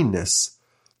blindness.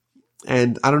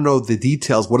 And I don't know the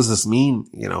details. What does this mean?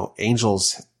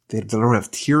 Angels, they don't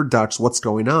have tear ducts. What's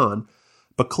going on?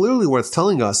 But clearly what it's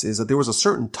telling us is that there was a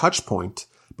certain touch point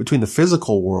between the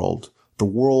physical world, the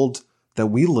world that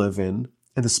we live in,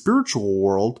 and the spiritual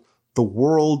world, the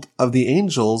world of the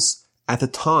angels at the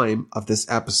time of this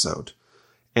episode.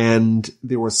 And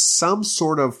there was some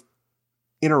sort of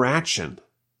interaction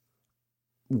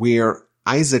where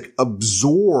Isaac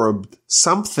absorbed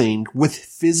something with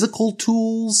physical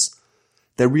tools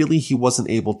that really he wasn't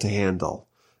able to handle.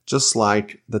 Just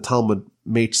like the Talmud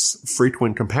makes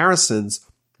frequent comparisons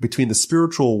between the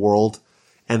spiritual world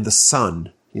and the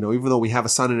sun. Even though we have a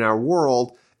sun in our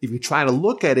world, if you try to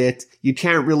look at it, you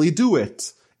can't really do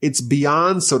it. It's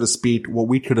beyond, so to speak, what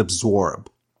we could absorb.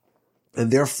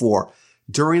 And therefore,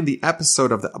 during the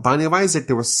episode of the binding of Isaac,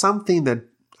 there was something that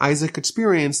Isaac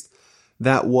experienced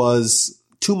that was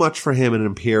too much for him and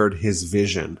impaired his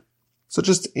vision. So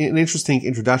just an interesting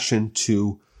introduction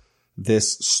to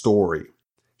this story.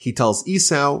 He tells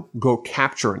Esau, go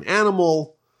capture an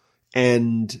animal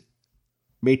and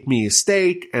make me a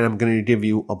steak, and I'm going to give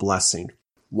you a blessing.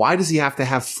 Why does he have to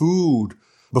have food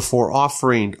before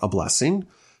offering a blessing?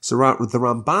 So the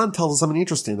Ramban tells us something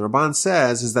interesting. The Ramban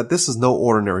says is that this is no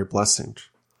ordinary blessing.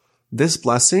 This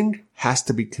blessing has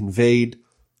to be conveyed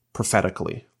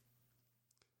prophetically.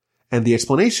 And the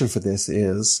explanation for this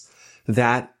is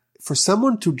that for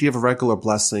someone to give a regular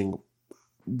blessing,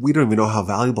 we don't even know how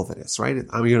valuable that is, right?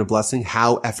 I'm giving a blessing.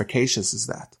 How efficacious is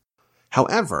that?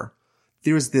 However,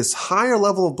 there is this higher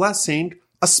level of blessing,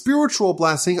 a spiritual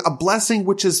blessing, a blessing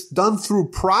which is done through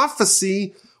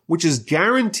prophecy, which is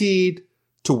guaranteed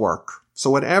to work. So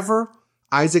whatever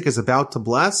Isaac is about to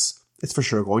bless, it's for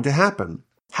sure going to happen.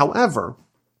 However,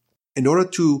 in order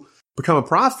to become a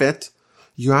prophet,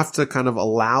 you have to kind of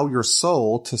allow your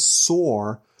soul to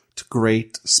soar to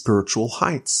great spiritual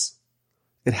heights.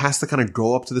 It has to kind of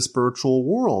go up to the spiritual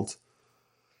world.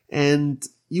 And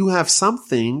you have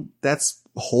something that's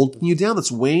holding you down,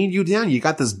 that's weighing you down. You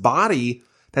got this body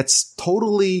that's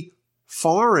totally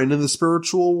foreign in the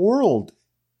spiritual world.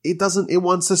 It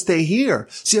wants to stay here.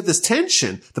 So you have this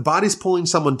tension. The body's pulling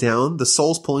someone down, the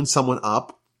soul's pulling someone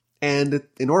up. And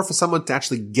in order for someone to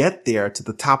actually get there to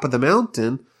the top of the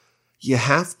mountain, you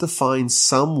have to find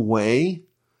some way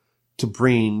to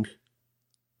bring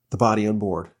the body on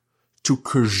board, to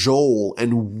cajole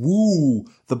and woo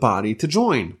the body to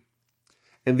join.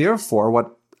 And therefore,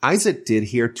 what Isaac did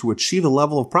here to achieve a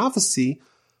level of prophecy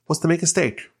was to make a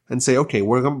stake and say, okay,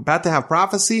 we're about to have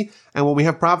prophecy. And when we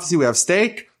have prophecy, we have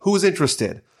stake. Who's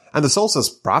interested? And the soul says,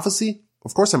 prophecy?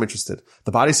 Of course I'm interested.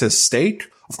 The body says,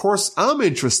 stake? Of course I'm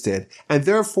interested. And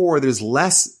therefore, there's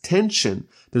less tension.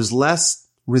 There's less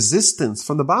resistance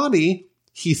from the body.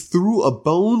 He threw a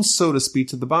bone, so to speak,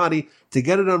 to the body to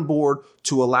get it on board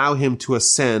to allow him to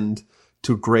ascend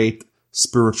to great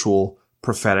spiritual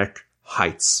prophetic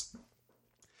heights.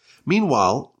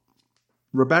 Meanwhile,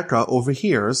 Rebecca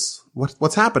overhears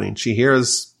what's happening. She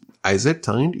hears Isaac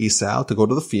telling Esau to go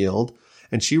to the field,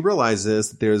 and she realizes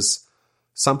that there's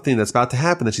something that's about to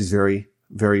happen that she's very,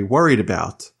 very worried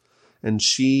about. And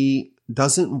she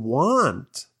doesn't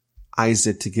want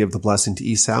Isaac to give the blessing to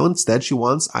Esau. Instead, she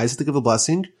wants Isaac to give the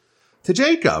blessing to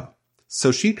Jacob.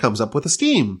 So she comes up with a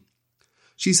scheme.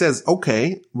 She says,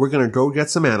 okay, we're going to go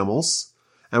get some animals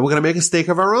and we're going to make a steak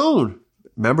of our own.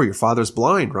 Remember, your father's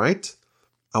blind, right?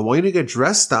 I want you to get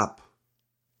dressed up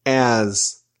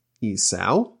as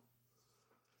Esau,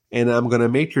 and I'm going to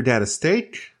make your dad a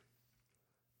steak,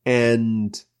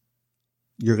 and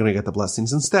you're going to get the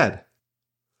blessings instead.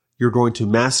 You're going to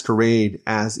masquerade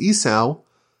as Esau,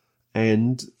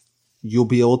 and you'll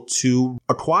be able to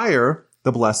acquire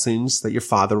the blessings that your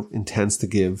father intends to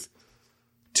give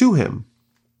to him.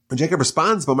 And Jacob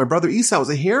responds, but my brother Esau is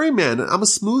a hairy man, and I'm a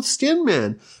smooth-skinned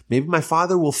man. Maybe my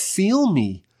father will feel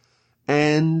me,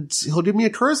 and he'll give me a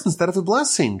curse instead of a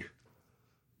blessing.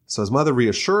 So his mother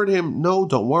reassured him, no,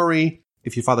 don't worry.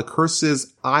 If your father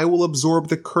curses, I will absorb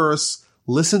the curse.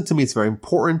 Listen to me, it's very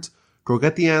important. Go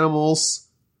get the animals,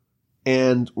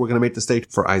 and we're going to make the steak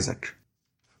for Isaac.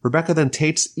 Rebekah then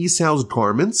takes Esau's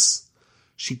garments.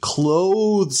 She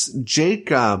clothes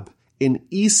Jacob in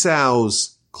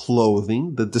Esau's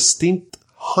clothing, the distinct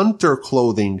hunter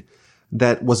clothing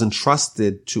that was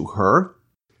entrusted to her.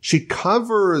 She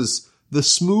covers the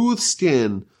smooth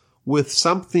skin with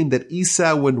something that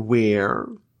Esau would wear.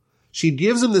 She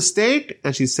gives him the steak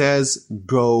and she says,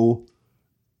 go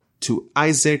to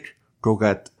Isaac, go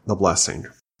get the blessing.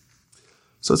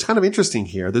 So it's kind of interesting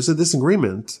here. There's a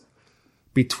disagreement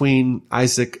between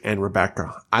Isaac and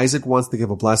Rebekah. Isaac wants to give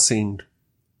a blessing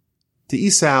to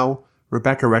Esau.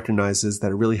 Rebekah recognizes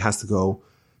that it really has to go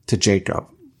to Jacob.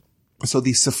 So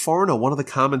the Sepharna, one of the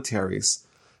commentaries,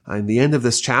 in the end of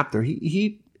this chapter,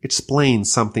 he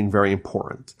explains something very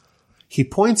important. He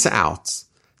points out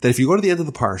that if you go to the end of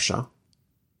the parsha,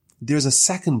 there's a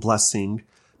second blessing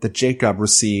that Jacob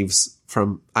receives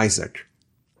from Isaac.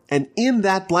 And in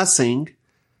that blessing,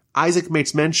 Isaac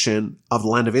makes mention of the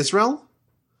land of Israel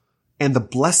and the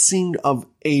blessing of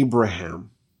Abraham.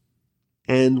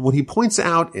 And what he points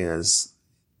out is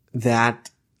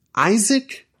that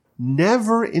Isaac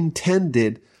never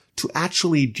intended to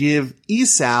actually give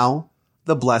Esau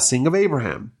the blessing of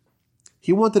Abraham.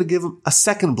 He wanted to give him a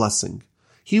second blessing.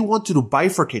 He wanted to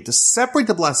bifurcate, to separate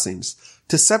the blessings,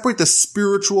 to separate the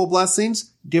spiritual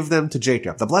blessings, give them to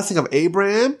Jacob. The blessing of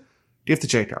Abraham, give to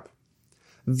Jacob.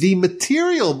 The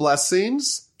material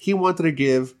blessings, he wanted to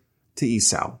give to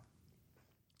Esau.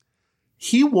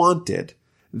 He wanted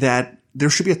that there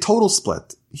should be a total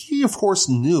split. He, of course,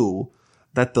 knew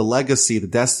that the legacy, the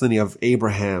destiny of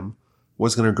Abraham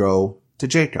was going to go to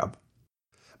Jacob.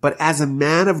 But as a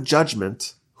man of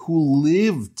judgment who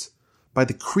lived by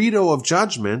the credo of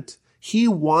judgment, he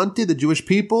wanted the Jewish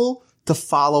people to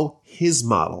follow his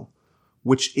model,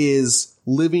 which is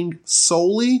living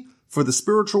solely for the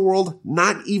spiritual world,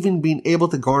 not even being able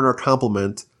to garner a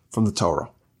compliment from the Torah.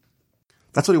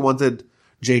 That's what he wanted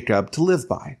Jacob to live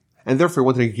by. And therefore he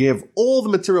wanted to give all the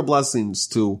material blessings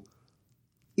to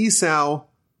Esau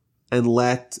and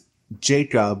let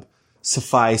Jacob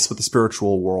suffice with the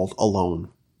spiritual world alone.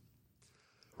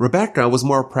 Rebekah was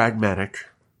more pragmatic.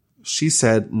 She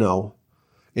said, no,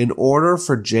 in order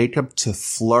for Jacob to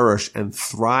flourish and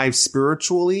thrive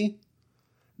spiritually,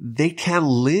 they can't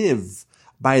live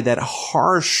by that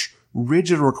harsh,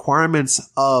 rigid requirements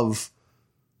of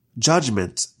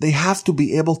judgment. They have to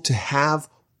be able to have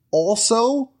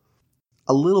also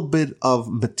a little bit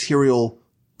of material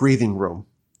breathing room.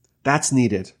 That's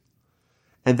needed.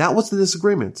 And that was the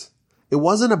disagreement. It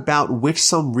wasn't about which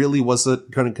son really was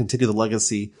going to continue the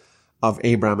legacy of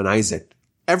Abraham and Isaac.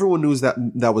 Everyone knew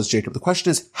that was Jacob. The question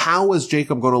is, how is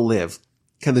Jacob going to live?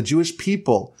 Can the Jewish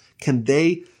people, can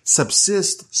they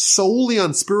subsist solely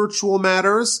on spiritual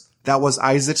matters? That was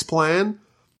Isaac's plan.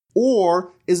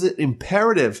 Or is it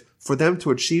imperative for them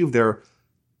to achieve their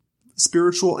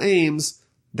spiritual aims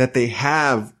that they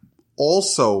have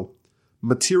also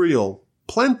material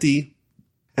plenty?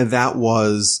 And that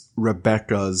was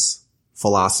Rebekah's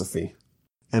philosophy.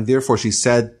 And therefore she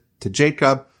said to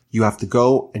Jacob, you have to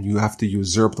go and you have to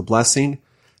usurp the blessing.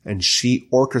 And she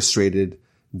orchestrated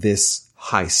this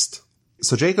heist.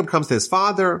 So Jacob comes to his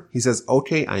father. He says,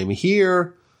 okay, I am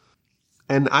here.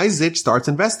 And Isaac starts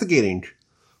investigating.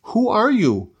 Who are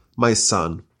you, my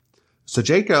son? So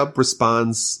Jacob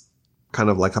responds kind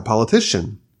of like a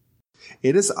politician.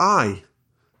 It is I,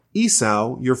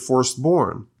 Esau, your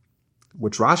firstborn.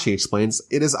 Which Rashi explains,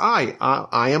 it is I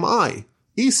am I.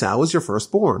 Esau is your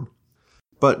firstborn.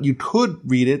 But you could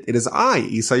read it, it is I,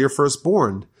 Esau, your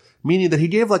firstborn. Meaning that he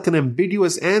gave like an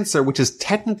ambiguous answer, which is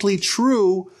technically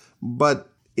true,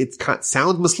 but it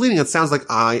sounds misleading. It sounds like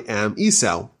I am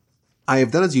Esau. I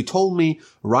have done as you told me.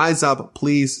 Rise up,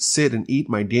 please sit and eat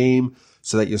my game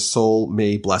so that your soul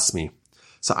may bless me.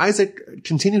 So Isaac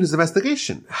continued his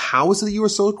investigation. How is it that you were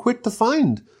so quick to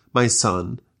find my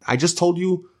son? I just told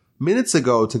you minutes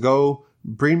ago to go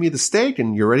bring me the steak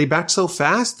and you're already back so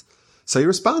fast? So he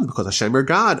responds, because Hashem your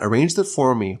God arranged it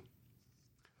for me.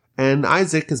 And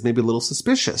Isaac is maybe a little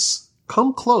suspicious.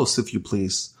 Come close, if you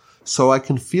please, so I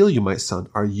can feel you, my son.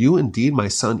 Are you indeed my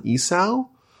son Esau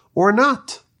or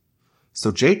not?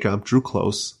 So Jacob drew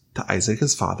close to Isaac,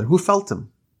 his father, who felt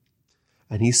him.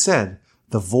 And he said,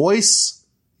 the voice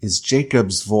is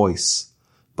Jacob's voice,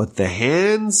 but the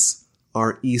hands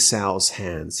are Esau's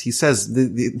hands. He says,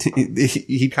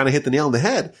 he kind of hit the nail on the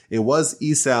head. It was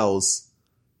Esau's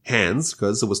hands,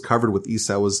 because it was covered with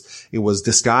Esau. It was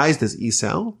disguised as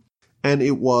Esau. And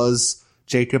it was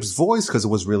Jacob's voice, because it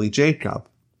was really Jacob.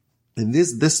 And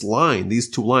this line, these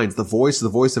two lines, the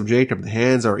voice of Jacob, the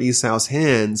hands are Esau's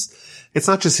hands. It's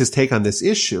not just his take on this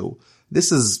issue.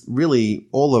 This is really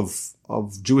all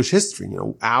of Jewish history.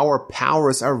 Our power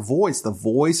is our voice. The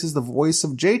voice is the voice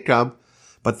of Jacob,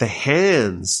 but the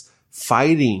hands,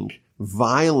 fighting,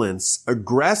 violence,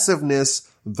 aggressiveness,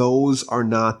 those are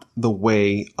not the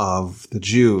way of the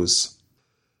Jews.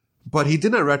 But he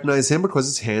did not recognize him because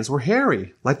his hands were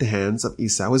hairy, like the hands of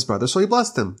Esau, his brother. So he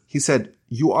blessed him. He said,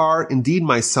 you are indeed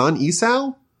my son,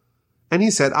 Esau? And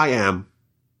he said, I am.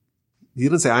 He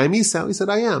didn't say, I am Esau. He said,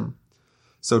 I am.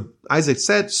 So Isaac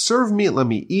said, serve me and let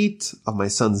me eat of my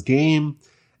son's game,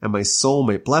 and my soul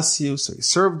may bless you. So he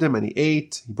served him and he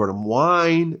ate. He brought him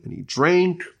wine and he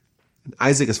drank. And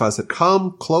Isaac, his father, said,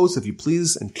 come close, if you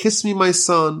please, and kiss me, my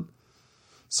son.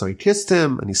 So he kissed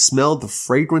him and he smelled the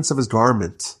fragrance of his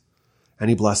garment. And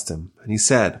he blessed him. And he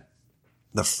said,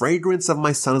 the fragrance of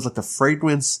my son is like the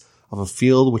fragrance of a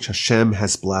field which Hashem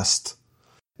has blessed.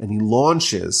 And he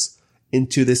launches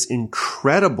into this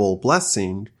incredible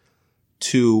blessing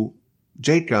to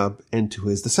Jacob and to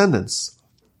his descendants.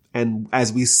 And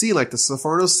as we see, like the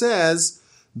Sforno says,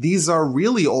 these are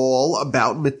really all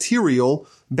about material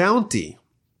bounty.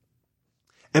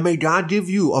 And may God give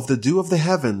you of the dew of the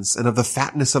heavens and of the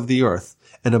fatness of the earth,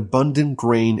 and abundant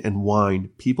grain and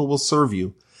wine. People will serve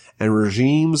you, and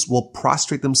regimes will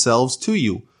prostrate themselves to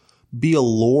you. Be a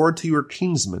lord to your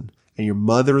kinsmen, and your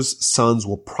mother's sons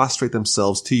will prostrate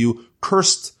themselves to you.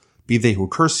 Cursed be they who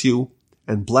curse you,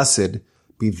 and blessed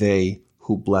be they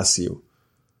who bless you.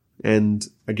 And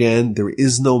again, there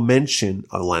is no mention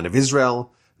of the land of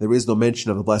Israel. There is no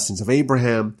mention of the blessings of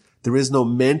Abraham. There is no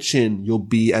mention you'll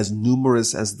be as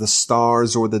numerous as the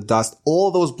stars or the dust. All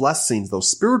those blessings,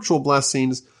 those spiritual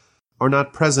blessings, are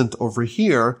not present over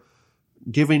here,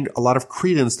 giving a lot of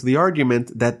credence to the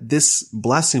argument that this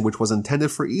blessing, which was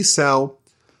intended for Esau,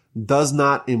 does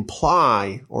not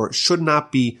imply, or should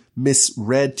not be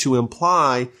misread to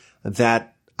imply,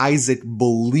 that Isaac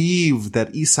believed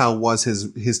that Esau was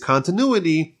his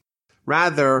continuity,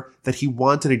 rather that he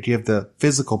wanted to give the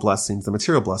physical blessings, the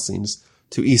material blessings,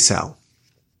 to Esau.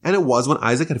 And it was when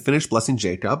Isaac had finished blessing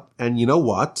Jacob, and you know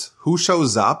what? Who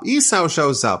shows up? Esau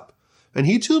shows up. And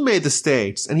he too made the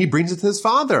steaks, and he brings it to his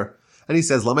father. And he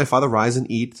says, let my father rise and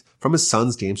eat from his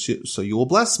son's game, so you will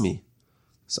bless me.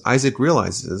 So Isaac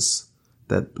realizes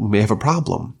that we may have a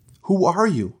problem. Who are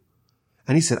you?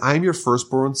 And he said, I am your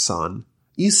firstborn son,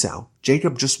 Esau.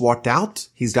 Jacob just walked out.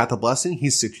 He's got the blessing.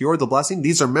 He's secured the blessing.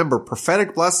 These are, remember,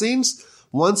 prophetic blessings.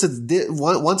 Once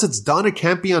it's done, it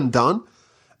can't be undone.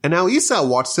 And now Esau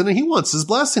walks in and he wants his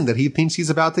blessing that he thinks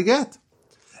he's about to get.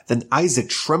 Then Isaac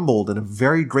trembled in a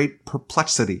very great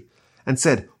perplexity and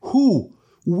said,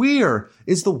 where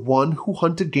is the one who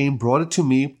hunted game, brought it to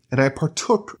me, and I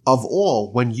partook of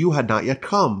all when you had not yet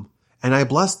come? And I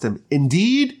blessed him.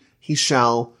 Indeed, he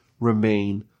shall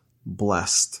remain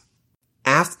blessed.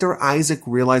 After Isaac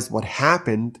realized what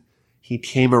happened, he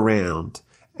came around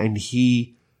and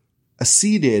he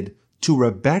acceded to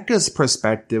Rebekah's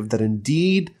perspective that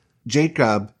indeed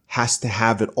Jacob has to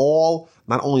have it all,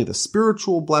 not only the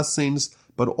spiritual blessings,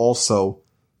 but also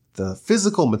the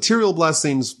physical, material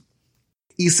blessings.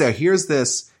 Esau hears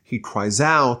this. He cries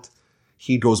out.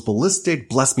 He goes ballistic.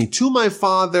 Bless me to my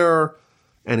father.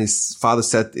 And his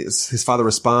father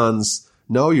responds,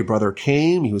 no, your brother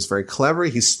came. He was very clever.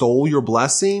 He stole your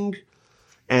blessing.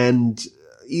 And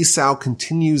Esau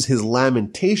continues his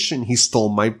lamentation. He stole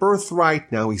my birthright.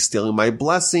 Now he's stealing my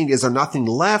blessing. Is there nothing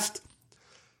left?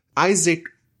 Isaac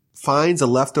finds a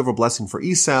leftover blessing for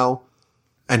Esau.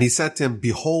 And he said to him,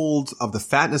 behold, of the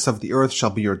fatness of the earth shall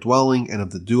be your dwelling, and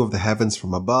of the dew of the heavens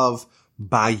from above.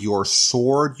 By your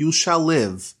sword you shall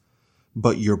live,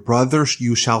 but your brother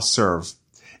you shall serve.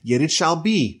 Yet it shall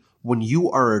be, when you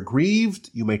are aggrieved,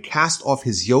 you may cast off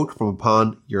his yoke from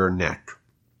upon your neck.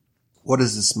 What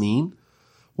does this mean?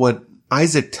 What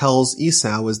Isaac tells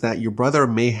Esau is that your brother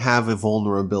may have a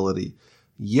vulnerability.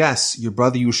 Yes, your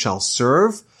brother you shall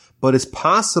serve, but it's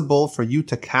possible for you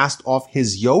to cast off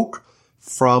his yoke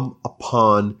from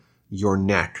upon your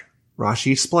neck.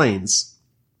 Rashi explains,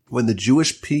 when the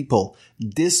Jewish people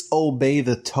disobey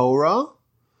the Torah,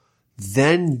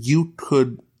 then you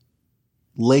could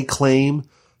lay claim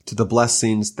to the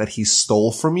blessings that he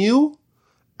stole from you,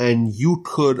 and you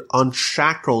could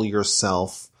unshackle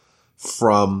yourself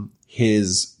from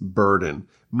his burden.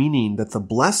 Meaning that the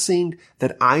blessing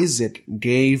that Isaac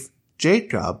gave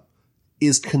Jacob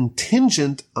is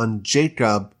contingent on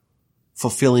Jacob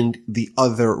fulfilling the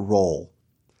other role.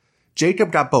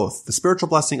 Jacob got both, the spiritual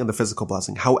blessing and the physical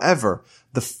blessing. However,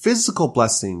 the physical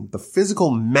blessing, the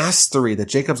physical mastery that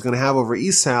Jacob's going to have over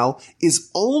Esau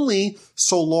is only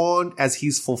so long as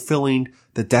he's fulfilling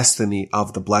the destiny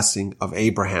of the blessing of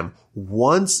Abraham.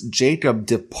 Once Jacob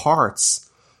departs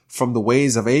from the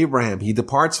ways of Abraham, he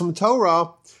departs from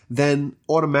Torah, then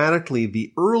automatically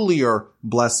the earlier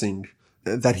blessing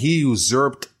that he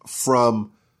usurped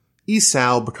from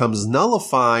Esau becomes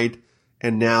nullified,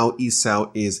 and now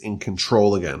Esau is in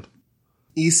control again.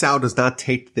 Esau does not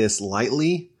take this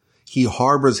lightly. He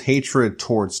harbors hatred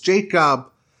towards Jacob,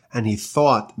 and he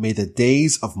thought, may the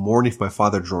days of mourning for my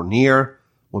father draw near,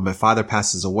 when my father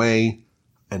passes away,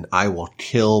 and I will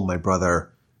kill my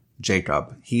brother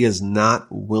Jacob. He is not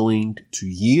willing to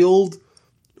yield.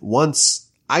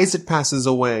 Once Isaac passes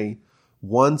away,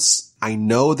 once I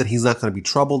know that he's not going to be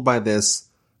troubled by this,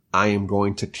 I am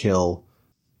going to kill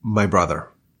my brother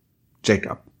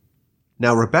Jacob.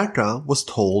 Now Rebekah was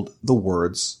told the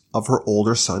words of her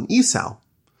older son Esau.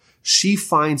 She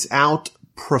finds out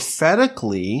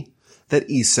prophetically that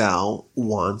Esau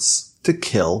wants to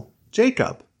kill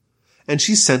Jacob. And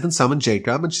she sent and summoned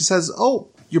Jacob, and she says, oh,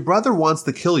 your brother wants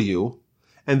to kill you,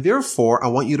 and therefore I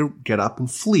want you to get up and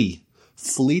flee.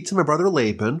 Flee to my brother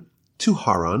Laban, to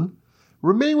Haran.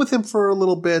 Remain with him for a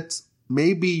little bit.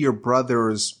 Maybe your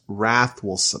brother's wrath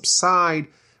will subside.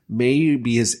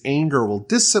 Maybe his anger will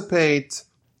dissipate.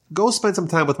 Go spend some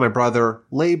time with my brother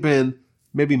Laban.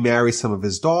 Maybe marry some of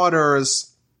his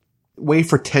daughters. Wait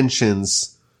for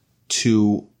tensions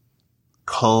to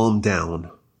calm down.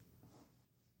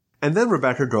 And then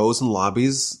Rebekah goes and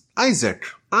lobbies Isaac.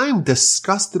 I'm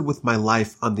disgusted with my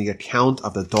life on the account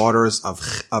of the daughters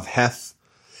of Heth.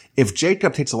 If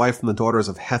Jacob takes a wife from the daughters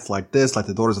of Heth like this, like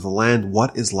the daughters of the land,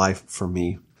 what is life for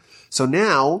me? So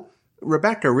now,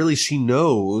 Rebekah really, she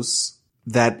knows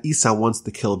that Esau wants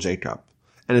to kill Jacob.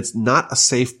 And it's not a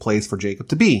safe place for Jacob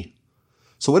to be.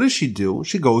 So what does she do?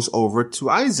 She goes over to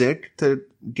Isaac to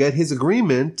get his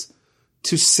agreement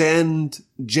to send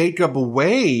Jacob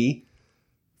away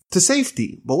to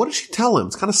safety. But what does she tell him?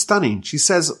 It's kind of stunning. She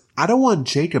says, I don't want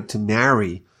Jacob to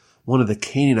marry one of the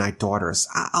Canaanite daughters.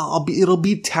 It'll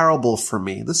be terrible for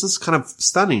me. This is kind of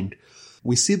stunning.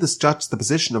 We see this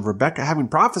juxtaposition of Rebekah having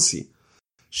prophecy.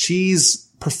 She's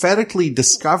prophetically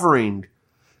discovering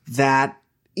that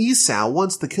Esau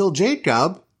wants to kill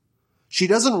Jacob. She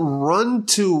doesn't run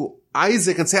to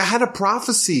Isaac and say, I had a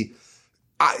prophecy.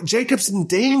 Jacob's in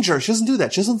danger. She doesn't do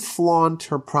that. She doesn't flaunt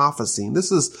her prophecy. And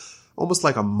this is almost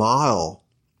like a model,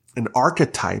 an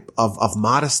archetype of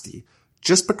modesty.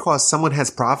 Just because someone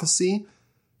has prophecy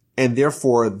and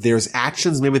therefore there's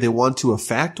actions maybe they want to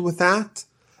affect with that,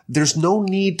 there's no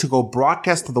need to go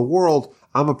broadcast to the world,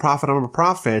 I'm a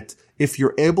prophet, if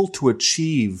you're able to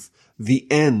achieve the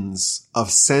ends of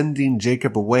sending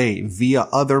Jacob away via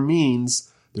other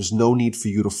means, there's no need for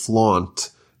you to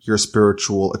flaunt your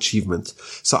spiritual achievement.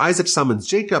 So Isaac summons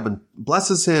Jacob and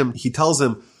blesses him. He tells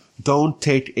him, don't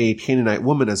take a Canaanite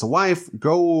woman as a wife.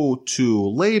 Go to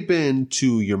Laban,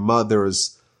 to your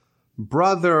mother's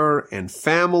brother and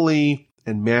family,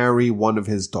 and marry one of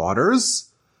his daughters.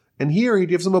 And here he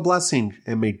gives him a blessing.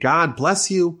 And may God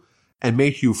bless you and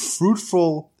make you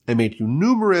fruitful and make you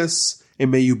numerous,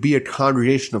 and may you be a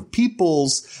congregation of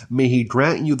peoples. May he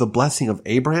grant you the blessing of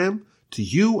Abraham to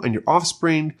you and your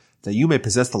offspring, that you may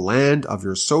possess the land of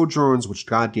your sojourns, which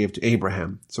God gave to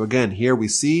Abraham. So again, here we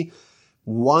see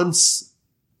once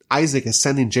Isaac is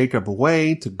sending Jacob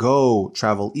away to go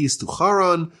travel east to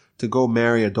Haran, to go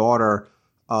marry a daughter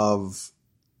of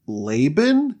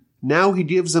Laban, now he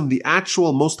gives him the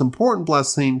actual most important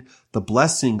blessing, the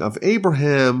blessing of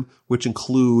Abraham, which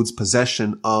includes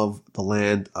possession of the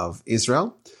land of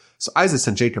Israel. So Isaac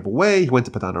sent Jacob away. He went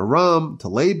to Padan Aram, to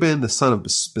Laban, the son of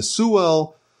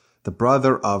Bethuel, the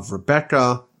brother of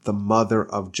Rebekah, the mother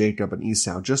of Jacob and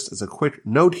Esau. Just as a quick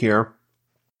note here,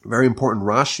 very important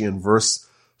Rashi in verse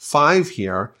 5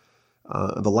 here.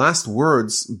 The last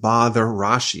words bother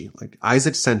Rashi. Like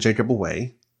Isaac sent Jacob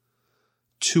away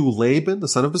to Laban, the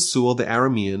son of Bethuel, the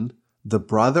Aramean, the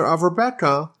brother of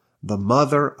Rebekah, the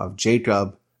mother of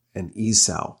Jacob and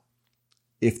Esau.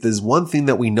 If there's one thing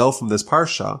that we know from this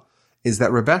parsha, is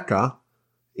that Rebekah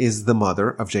is the mother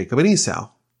of Jacob and Esau.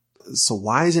 So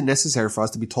why is it necessary for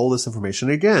us to be told this information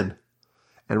again?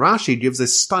 And Rashi gives a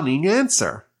stunning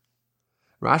answer.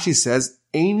 Rashi says,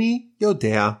 Eini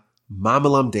yodea ma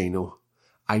melamdenu.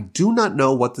 I do not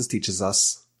know what this teaches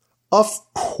us.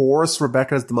 Of course,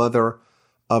 Rebekah is the mother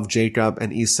of Jacob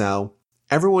and Esau.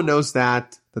 Everyone knows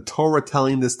that. The Torah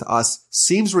telling this to us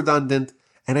seems redundant,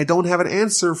 and I don't have an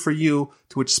answer for you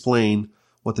to explain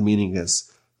what the meaning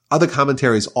is. Other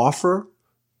commentaries offer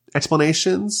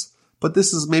explanations, but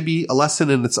this is maybe a lesson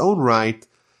in its own right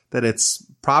that it's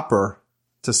proper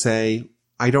to say,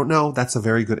 I don't know. That's a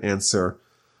very good answer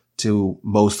to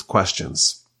most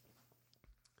questions.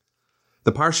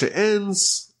 The parsha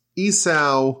ends.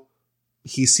 Esau,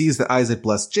 he sees that Isaac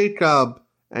blessed Jacob,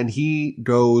 and he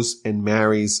goes and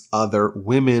marries other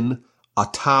women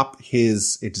atop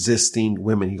his existing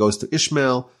women. He goes to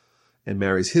Ishmael and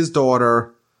marries his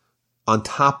daughter on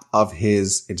top of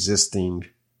his existing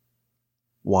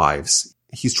wives.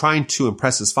 He's trying to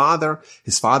impress his father.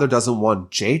 His father doesn't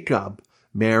want Jacob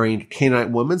marrying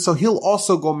Canaanite women, so he'll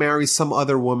also go marry some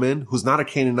other woman who's not a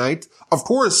Canaanite. Of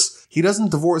course, he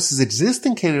doesn't divorce his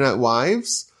existing Canaanite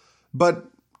wives, but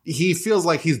he feels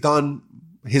like he's done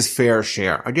his fair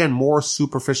share. Again, more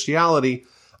superficiality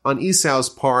on Esau's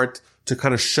part to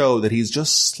kind of show that he's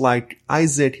just like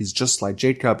Isaac, he's just like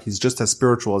Jacob, he's just as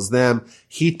spiritual as them.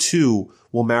 He too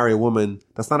will marry a woman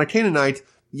that's not a Canaanite.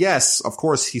 Yes, of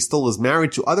course, he still is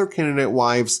married to other Canaanite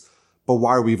wives, but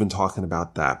why are we even talking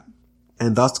about that?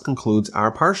 And thus concludes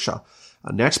our parsha.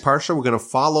 Next parsha, we're going to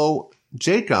follow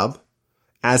Jacob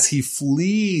as he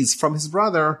flees from his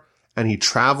brother and he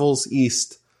travels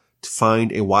east to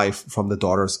find a wife from the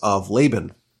daughters of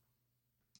Laban.